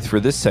 Bandwidth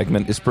for this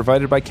segment is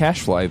provided by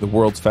CacheFly, the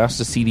world's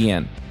fastest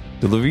CDN.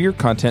 Deliver your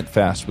content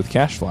fast with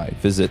CacheFly.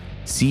 Visit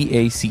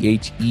CacheFly.com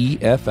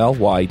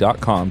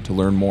to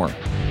learn more.